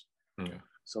luggage. Mm-hmm.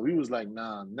 So we was like,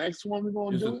 nah, next one we're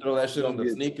going to do. Throw that shit on the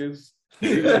sneakers.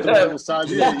 With a sock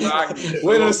in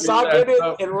it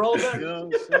and roll that. You know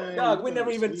what I'm saying? Dog, we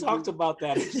never even talked about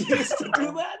that. You used to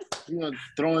do that? You know,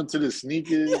 throw into the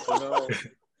sneakers, throw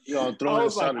I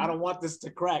was like, I don't want this to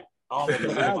crack. Oh,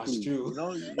 exactly. You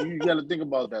know, you got to think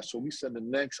about that. So we said the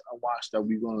next watch that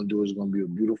we're going to do is going to be a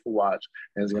beautiful watch,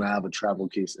 and it's going to have a travel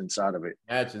case inside of it.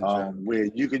 Where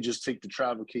you could just take the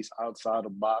travel case outside the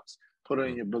box, put it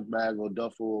in your book bag or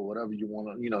duffel or whatever you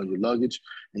want to, your luggage,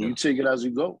 and you take it as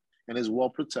you go, and it's well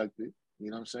protected. You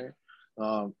know what I'm saying?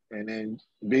 And then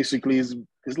basically it's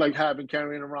like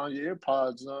carrying around your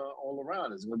AirPods all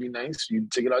around. It's gonna be nice. You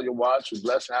take it out your watch. It's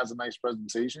blessed. It has a nice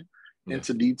presentation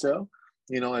into detail.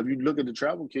 If you look at the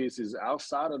travel cases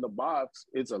outside of the box,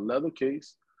 it's a leather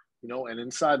case. And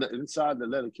inside the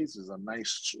leather case is a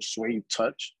nice suede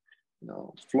touch.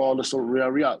 Flawless or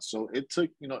real. So it took.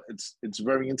 It's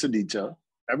very into detail.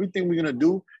 Everything we're gonna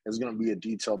do is gonna be a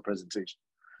detailed presentation.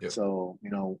 Yep. So,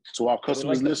 to our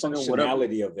customers listening,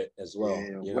 functionality of it as well.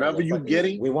 Whatever you're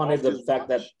getting. We wanted the fact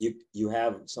that you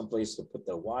have someplace to put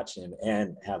the watch in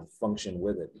and have function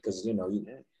with it, because,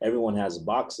 everyone has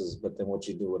boxes, but then what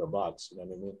you do with a box, you know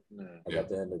what I mean? Like at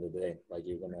the end of the day, like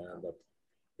you're going to end up,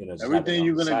 everything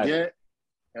you're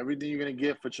going to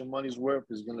get for your money's worth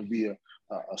is going to be a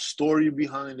story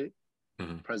behind it,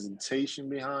 presentation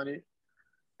behind it,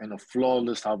 and a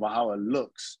flawless how it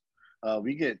looks.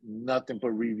 We get nothing but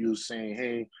reviews saying,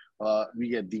 hey, we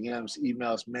get DMs,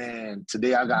 emails, man,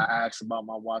 today I got asked about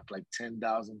my watch like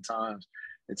 10,000 times.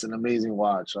 It's an amazing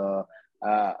watch. I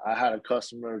had a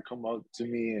customer come up to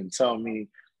me and tell me,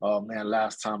 man,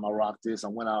 last time I rocked this, I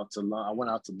went out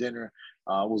to dinner.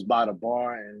 I was by the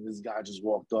bar, and this guy just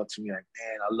walked up to me like,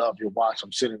 man, I love your watch.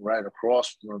 I'm sitting right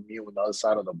across from you on the other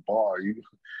side of the bar.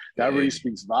 That really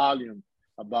speaks volume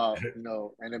about,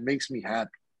 and it makes me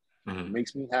happy. It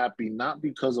makes me happy, not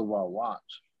because of our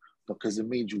watch, but because it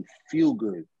made you feel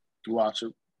good throughout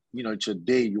your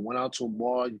day. You went out to a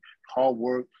bar, hard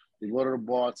work, you go to the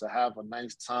bar to have a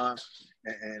nice time,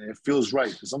 and it feels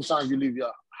right. Because sometimes you leave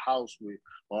your house with,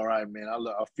 all right, man,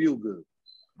 I feel good.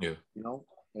 Yeah.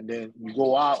 And then you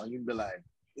go out and you be like,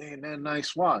 man, that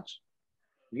nice watch.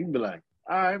 You can be like,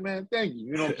 all right, man, thank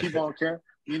you. Keep on caring.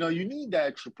 You need that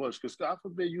extra push, because God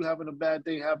forbid you having a bad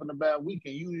day, having a bad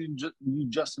weekend, you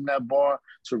just in that bar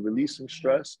to release some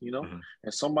stress,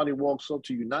 and somebody walks up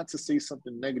to you, not to say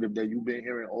something negative that you've been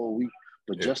hearing all week,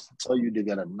 but just to tell you they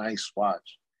got a nice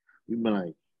watch. You've been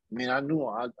like, man, I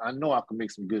know I can make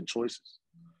some good choices.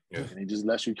 Yeah. And it just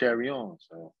lets you carry on.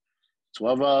 So to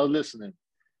whoever listening,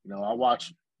 I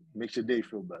watch makes your day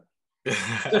feel better. It's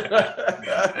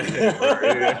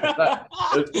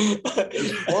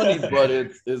funny, but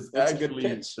it's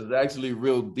actually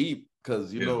real deep,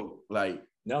 because in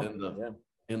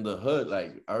the hood,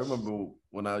 like I remember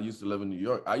when I used to live in New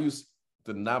York, I used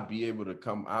to not be able to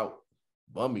come out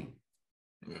bummy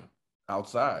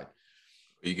outside.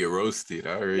 You get roasted.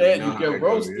 I already know you get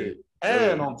roasted.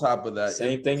 And on top of that,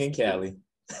 same thing in Cali.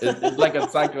 It's like a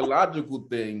psychological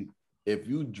thing. If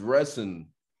you dressing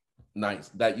nice,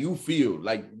 that you feel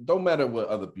like, don't matter what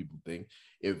other people think,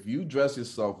 if you dress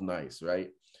yourself nice, right,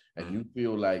 and you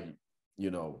feel like,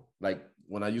 like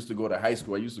when I used to go to high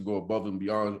school, I used to go above and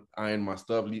beyond, iron my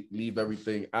stuff, leave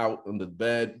everything out on the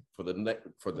bed for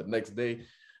the next day.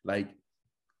 Like,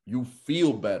 you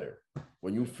feel better.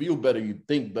 When you feel better, you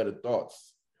think better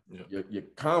thoughts. Your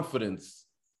confidence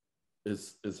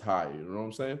is high. You know what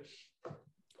I'm saying?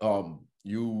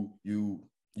 You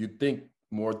think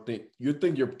more. You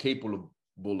think you're capable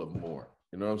of more.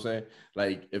 You know what I'm saying?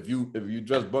 Like, if you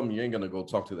dress bum, you ain't gonna go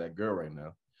talk to that girl right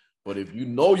now. But if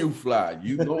you fly,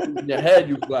 in your head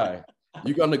you fly,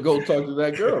 you're gonna go talk to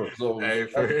that girl. So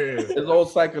it's all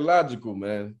psychological,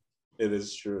 man. It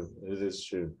is true. It is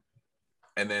true.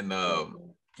 And then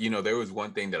there was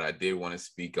one thing that I did want to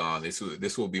speak on.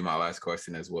 This will be my last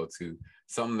question as well too.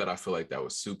 Something that I feel like that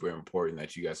was super important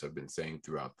that you guys have been saying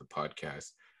throughout the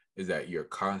podcast is that you're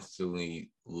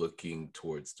constantly looking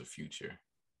towards the future.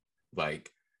 Like,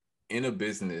 in the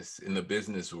business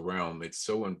realm, it's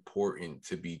so important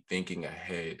to be thinking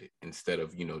ahead instead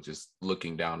of, just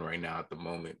looking down right now at the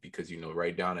moment, because,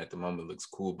 right down at the moment looks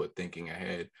cool, but thinking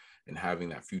ahead and having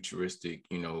that futuristic,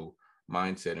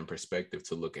 mindset and perspective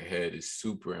to look ahead is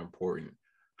super important.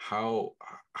 How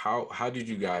did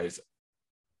you guys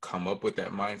come up with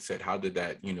that mindset? How did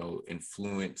that,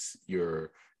 influence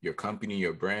your company,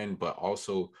 your brand, but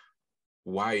also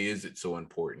why is it so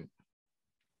important?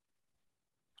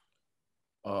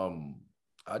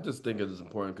 I just think it's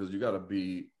important because you got to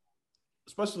be,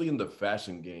 especially in the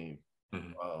fashion game.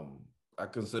 I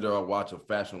consider a watch a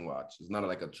fashion watch. It's not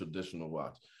like a traditional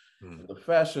watch. In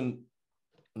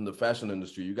the fashion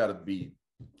industry, you got to be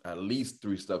at least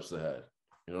 3 steps ahead.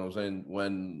 You know what I'm saying?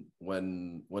 When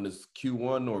it's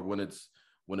Q1 or when it's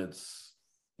when it's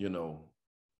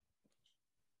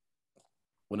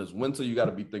winter, you got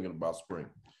to be thinking about spring.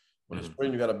 When it's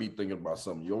spring, you got to be thinking about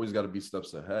something. You always got to be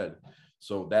steps ahead.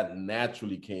 So that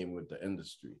naturally came with the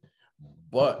industry.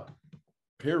 But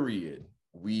period,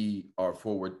 we are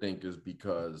forward thinkers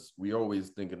because we always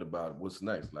thinking about what's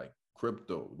next, like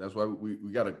crypto. That's why we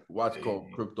got a watch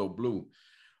called Crypto Blue.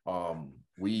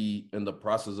 We in the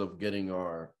process of getting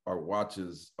our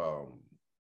watches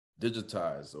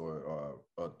digitized or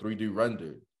 3D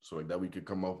rendered so that we could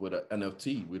come up with an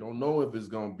NFT. We don't know if it's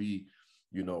gonna be,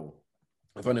 you know,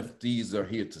 if NFTs are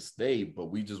here to stay,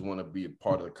 but we just want to be a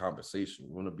part of the conversation.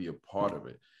 We want to be a part of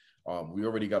it. We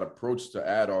already got approached to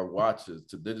add our watches,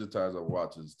 to digitize our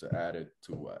watches, to add it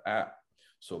to an app,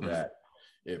 so that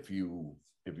if you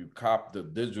cop the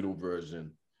digital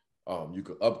version, you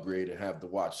could upgrade and have the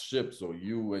watch shipped, so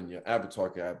you and your avatar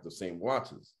can have the same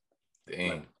watches.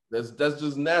 Dang. Like, that's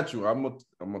just natural.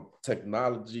 I'm a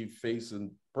technology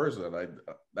facing person.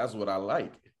 That's what I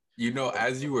like. You know,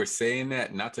 as you were saying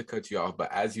that, not to cut you off,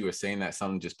 but as you were saying that,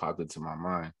 something just popped into my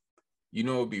mind. You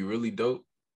know, it'd be really dope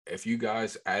if you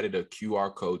guys added a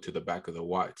QR code to the back of the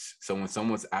watch. So when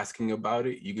someone's asking about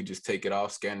it, you could just take it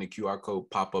off, scan the QR code,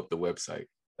 pop up the website.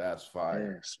 That's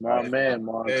fire. Yeah, smart man,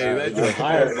 Mark. Hey, You're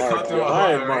hired, Mark. You're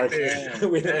hired, Mark. Go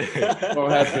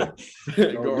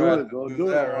do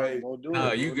it. Right? Go do No,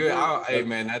 it. you good. Hey,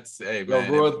 man, that's, hey,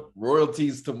 man.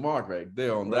 Royalties to Mark right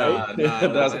there on that. Nah,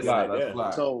 That's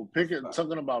fly. So,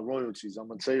 talking about royalties, I'm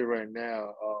going to tell you right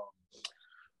now,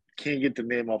 can't get the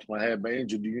name off my head, but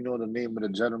Angel, do you know the name of the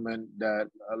gentleman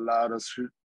that allowed us to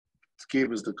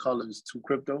give us the colors to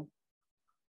crypto?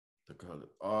 The color.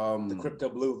 The Crypto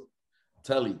Blue.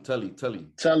 Telly.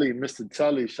 Mr.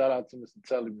 Telly. Shout out to Mr.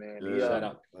 Telly, man. Yeah. Shout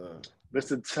out.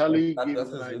 Mr. Telly gave that's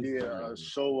us an his idea, Instagram.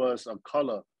 show us a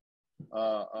color,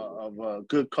 of a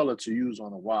good color to use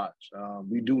on a watch.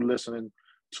 We do listen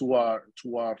to our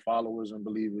followers and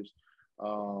believers.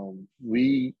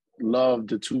 We love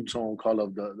the two-tone color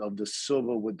of the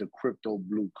silver with the crypto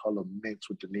blue color mixed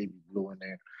with the navy blue in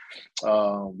there.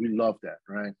 We love that,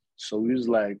 right? So we was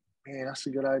like, man, that's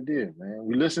a good idea, man.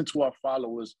 We listened to our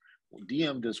followers.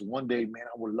 DM'd us one day, man,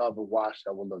 I would love a watch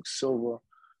that would look silver,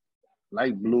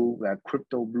 light blue, that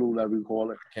crypto blue that we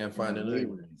call it. Can't find it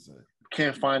anywhere.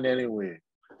 Can't find it anywhere.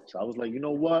 So I was like, you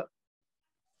know what?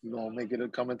 We're going to make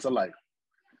it come into life.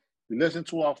 We listened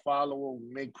to our follower, we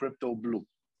made crypto blue.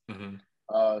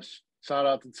 Shout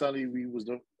out to Telly. We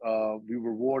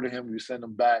rewarded him. We sent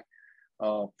him back.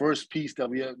 First piece that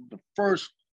we had, the first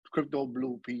crypto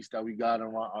blue piece that we got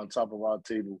on top of our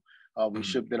table. We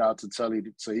shipped it out to Telly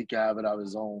so he can have it out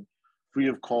his own, free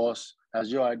of cost.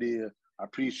 As your idea, I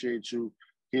appreciate you.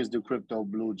 Here's the crypto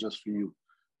blue just for you.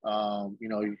 You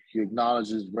know, he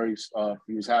acknowledges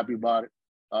he was happy about it.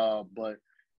 But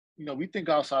you know, we think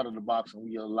outside of the box and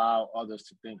we allow others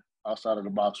to think outside of the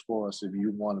box for us if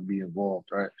you want to be involved,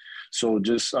 right? So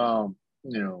just you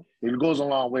know, it goes a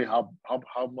long way how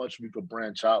much we could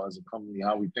branch out as a company,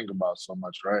 how we think about so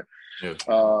much, right?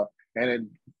 Yeah. And it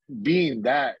being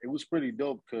that, it was pretty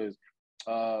dope because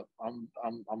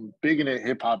I'm big in the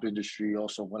hip hop industry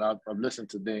also. When I've listened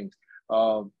to things,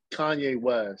 Kanye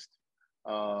West.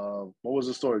 What was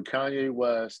the story? Kanye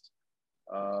West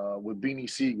with Beanie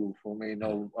Siegel, for me,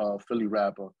 Philly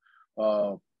rapper.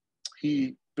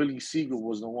 Billy Siegel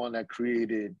was the one that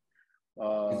created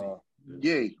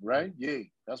Ye, right? Ye.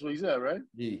 That's what he said, right?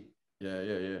 Ye.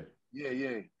 Yeah.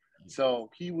 So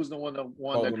he was the one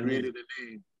that created the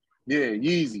name. Yeah,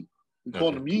 Yeezy. We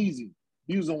called him Yeezy.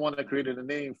 He was the one that created the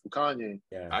name for Kanye.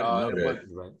 Yeah, I didn't know that.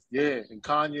 Right. Yeah, and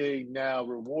Kanye now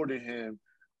rewarded him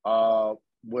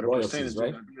with a Royalties, percentage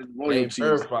right? of royalties. They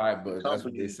verified, but that's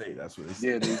what they say.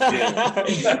 Yeah,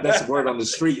 That's the word on the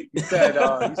street. He said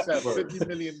 $50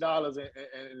 million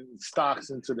in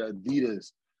stocks into the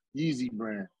Adidas Yeezy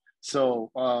brand. So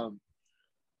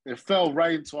it fell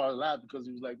right into our lap because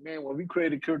he was like, man, when we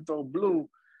created Crypto Blue,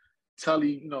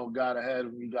 Telly, got ahead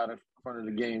of me, got in front of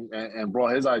the game and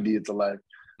brought his idea to life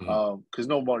because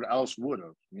nobody else would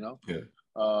have,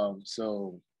 Yeah.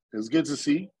 So it's good to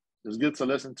see. It's good to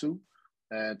listen to.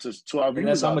 And to our viewers. And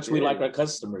that's how much we like our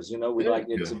customers. We like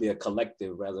it Yeah. to be a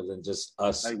collective rather than just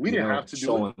us. Like, we didn't have to do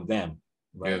showing them.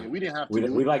 Right. Yeah. We didn't have to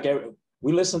do we it. like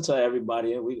we listen to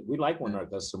everybody, and we like when our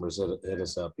customers hit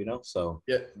us up. So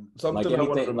yeah, something like I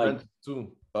wanted to anything, like, mention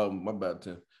too. My bad,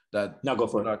 Tim. That no, go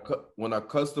for it. When our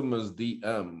customers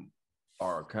DM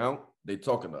our account, they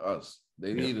talking to us.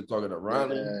 They either talking to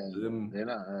Ronnie, them, They're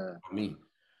not, me.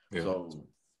 Yeah. So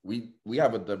we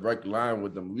have a direct line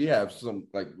with them. We have some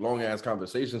like long ass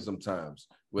conversations sometimes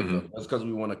with them. That's because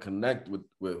we want to connect with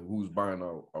who's buying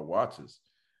our watches.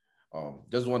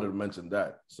 Just wanted to mention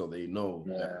that so they know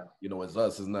that it's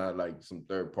us. It's not like some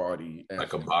third party,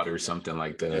 like a bot or something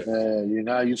like that.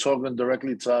 you're talking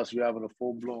directly to us. You're having a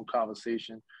full blown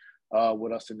conversation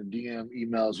with us in the DM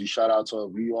emails. You shout out to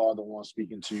us. We are the ones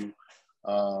speaking to you.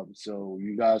 So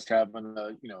you guys having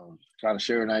a, you know, kind of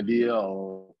share an idea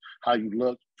or how you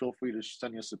look, feel free to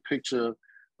send us a picture,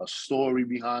 a story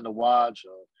behind the watch,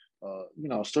 you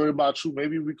know, a story about you.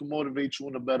 Maybe we can motivate you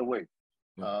in a better way.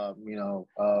 You know,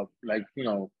 like, you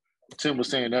know, Tim was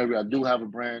saying earlier, I do have a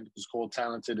brand. It's called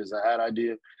Talented. It's a hat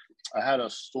idea. I had a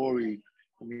story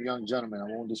from a young gentleman. I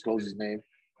won't disclose his name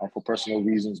for personal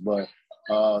reasons, but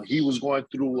he was going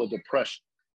through a depression.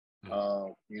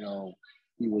 You know,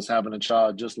 he was having a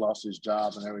child, just lost his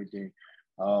job and everything.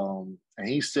 And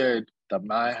he said that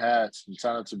my hats and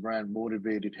Talented brand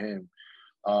motivated him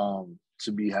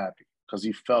to be happy because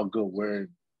he felt good wearing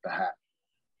the hat.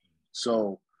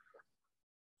 So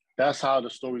that's how the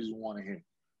stories we want to hear.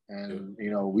 And, you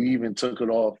know, we even took it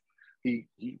off. We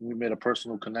made a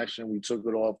personal connection. We took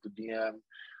it off the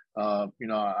DM. You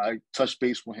know, I touched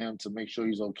base with him to make sure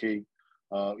he's okay,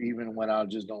 even when I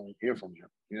just don't hear from him,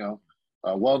 you know,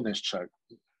 a wellness check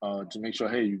to make sure,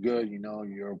 hey, you're good, you know,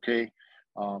 you're okay.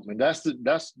 And that's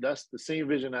the same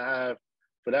vision I have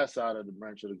for that side of the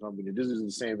branch of the company. This is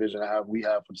the same vision we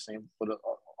have for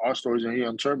our stories in here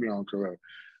on Tourbillon Carrera.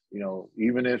 You know,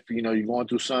 even if, you know, you're going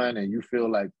through something and you feel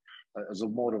like it's a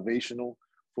motivational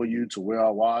for you to wear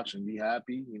our watch and be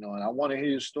happy, you know, and I want to hear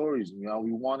your stories. You know,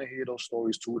 we want to hear those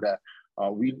stories too, that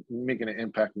we making an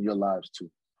impact in your lives too.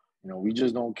 You know, we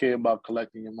just don't care about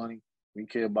collecting your money. We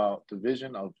care about the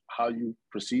vision of how you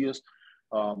perceive us,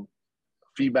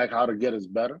 feedback, how to get us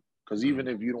better. Because even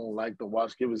if you don't like the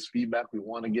watch, give us feedback. We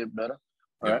want to get better.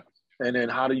 All right. And then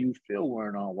how do you feel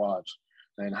wearing our watch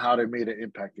and how they made an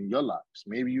impact in your lives?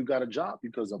 Maybe you got a job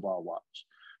because of our watch.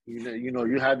 You know,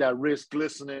 you had that wrist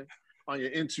glistening on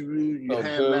your interview. Your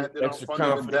hand landed on front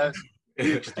of the desk.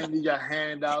 You extended your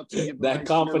hand out to give that nice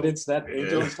confidence that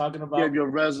Angel was talking about. Give your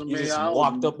resume. You just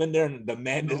walked up in there and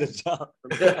demanded a job.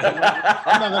 I'm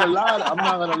not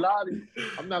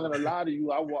gonna lie to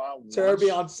you.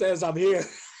 Tourbillon says I'm here.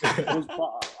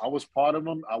 I was part of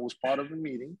them. I was part of the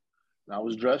meeting. And I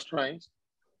was dressed strange,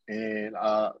 and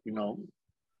you know,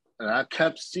 and I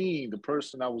kept seeing the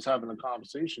person I was having a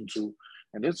conversation to,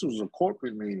 and this was a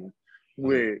corporate meeting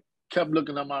where kept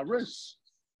looking at my wrist.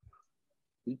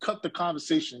 He cut the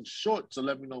conversation short to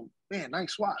let me know, man,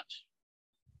 nice watch.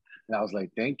 And I was like,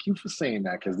 thank you for saying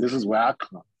that, because this is where I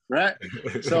come, right?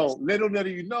 So little did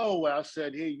you know, where I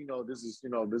said, hey, this is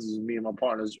me and my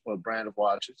partner's brand of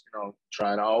watches,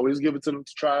 trying to always give it to them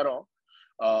to try it on.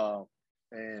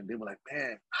 And they were like,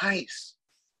 man, nice.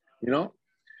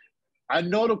 I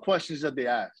know the questions that they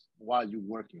asked while you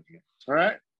working here, all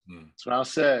right? So I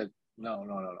said, no.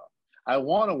 I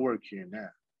want to work here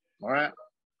now, all right?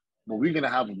 But we're going to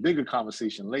have a bigger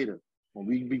conversation later when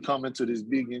we be coming to these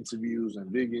big interviews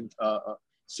and big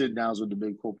sit-downs with the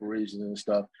big corporations and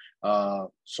stuff.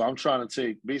 So I'm trying to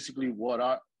take basically what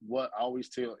I always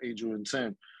tell Adrian and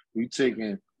Tim, we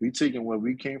taking where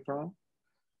we came from.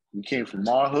 We came from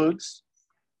our hoods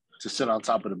to sit on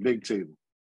top of the big table.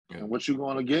 Yeah. And what you're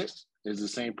going to get is the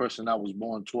same person that was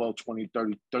born 12, 20,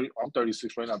 30, I'm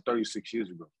 36 right now, 36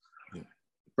 years ago. Yeah.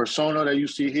 The persona that you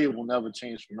see here will never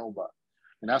change for nobody.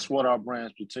 And that's what our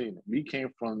brand's pertaining. We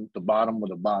came from the bottom of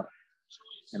the bottom.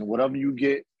 And whatever you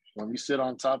get, when we sit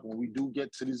on top, when we do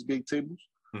get to these big tables,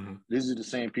 these are the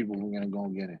same people we're going to go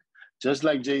and get in. Just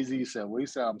like Jay-Z said, he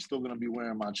said, I'm still going to be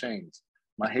wearing my chains.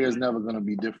 My hair is never going to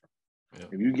be different. Yeah.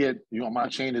 If you get, my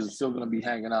chain is still going to be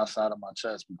hanging outside of my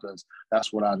chest because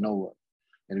that's what I know of.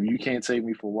 And if you can't take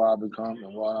me for what I become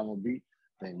and what I'm going to be,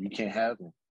 then you can't have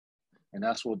me. And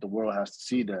that's what the world has to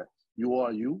see, that you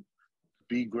are you,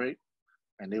 be great,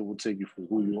 and they will take you for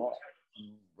who you are.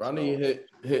 Ronnie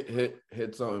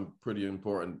hit something pretty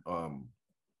important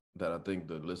that I think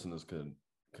the listeners can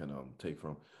take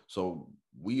from. So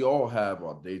we all have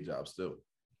our day job still.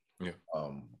 Yeah.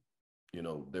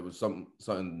 There was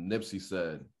something Nipsey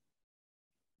said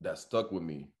that stuck with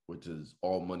me, which is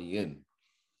all money in.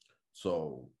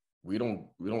 So we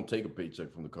don't take a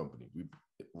paycheck from the company. We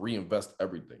reinvest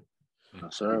everything.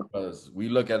 Yes, sir. Because we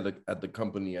look at the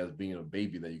company as being a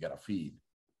baby that you gotta feed,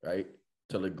 right?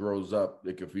 Till it grows up,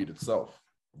 it can feed itself.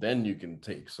 Then you can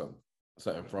take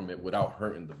something from it without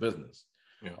hurting the business.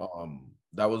 Yeah.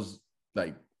 That was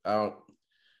like I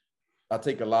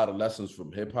take a lot of lessons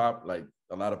from hip hop. Like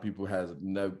a lot of people has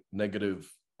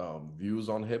negative views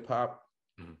on hip hop,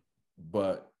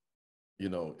 but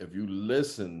if you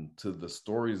listen to the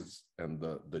stories and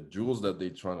the jewels that they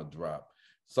trying to drop,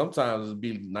 sometimes it'll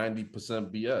be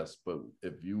 90% BS. But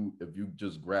if you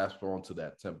just grasp onto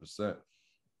that 10%,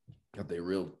 that they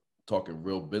talking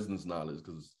real business knowledge,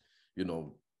 because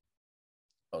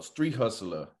a street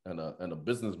hustler and a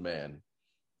businessman,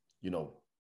 they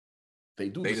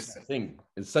do the same thing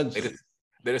essentially.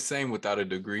 They're the same without a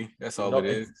degree. That's You all know, it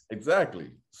is.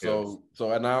 exactly. So,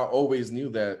 and I always knew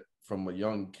that from a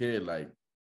young kid, like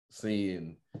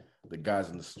seeing the guys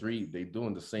in the street, they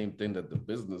doing the same thing that the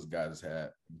business guys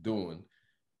had doing,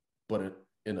 but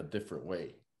in a different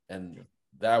way. And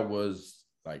that was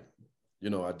like,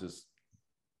 I just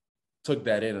took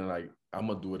that in and like, I'm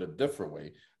gonna do it a different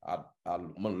way. I'm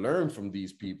gonna learn from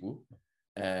these people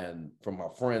and from my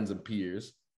friends and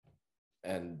peers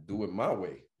and do it my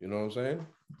way. You know what I'm saying?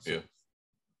 So, Yeah.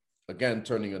 Again,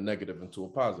 turning a negative into a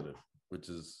positive, which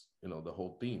is, the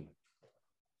whole theme.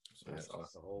 So that's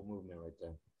awesome. The whole movement right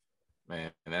there.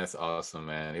 Man, and that's awesome,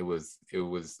 man. It was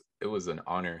an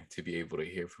honor to be able to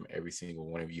hear from every single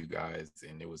one of you guys,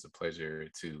 and it was a pleasure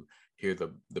to hear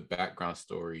the background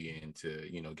story and to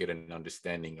get an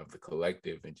understanding of the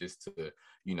collective and just to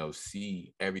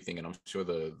see everything. And I'm sure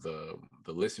the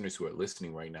listeners who are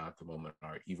listening right now at the moment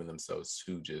are even themselves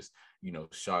too just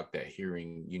shocked at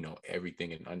hearing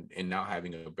everything and now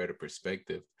having a better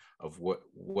perspective of what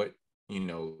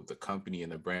the company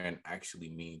and the brand actually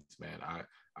means. Man,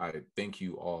 I thank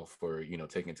you all for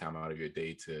taking time out of your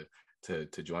day to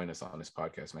join us on this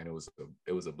podcast, man. It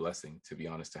was a blessing, to be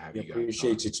honest, to have you guys.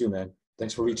 Appreciate you too, man.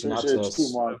 Thanks for reaching out Appreciate to you us.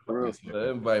 too, Mark. Yes, The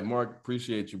invite, Mark.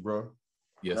 Appreciate you, bro.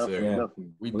 yes, Definitely, sir.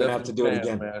 definitely. We We're gonna have to do it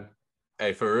again, man.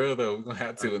 Hey, for real though, we're gonna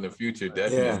have to in the future,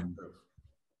 definitely. Yeah.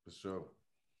 For sure.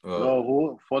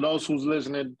 So for those who's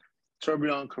listening,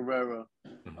 Tourbillon Carrera,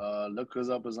 Mhm. look us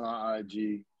up as on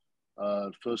IG.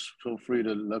 Feel free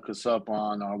to look us up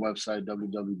on our website,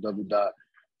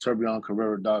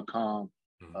 www.tourbilloncarrera.com.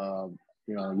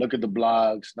 Look at the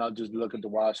blogs, not just look at the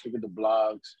watch, look at the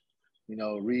blogs,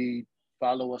 read,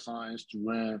 follow us on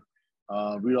Instagram,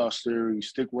 read our story,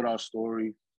 stick with our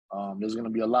story. There's going to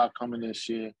be a lot coming this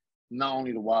year, not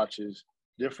only the watches,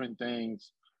 different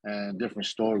things and different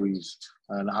stories,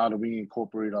 and how do we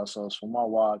incorporate ourselves from our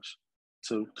watch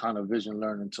to kind of vision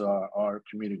learn into our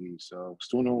community. So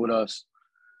tune in with us.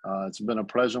 It's been a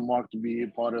pleasure, Mark, to be a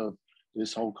part of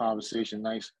this whole conversation.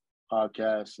 Nice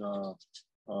podcast.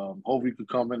 Hope we could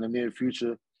come in the near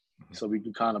future so we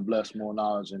can kind of bless more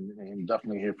knowledge and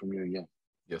definitely hear from you again.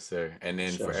 Yes, sir. And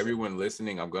then for everyone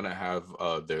listening, I'm gonna have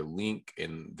their link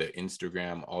in the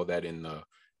Instagram, all that in the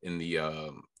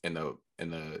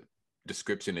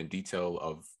description and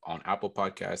detail on Apple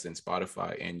Podcasts and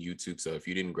Spotify and YouTube. So if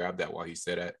you didn't grab that while he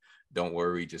said that, don't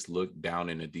worry, just look down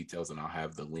in the details and I'll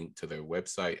have the link to their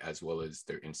website as well as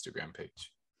their Instagram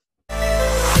page.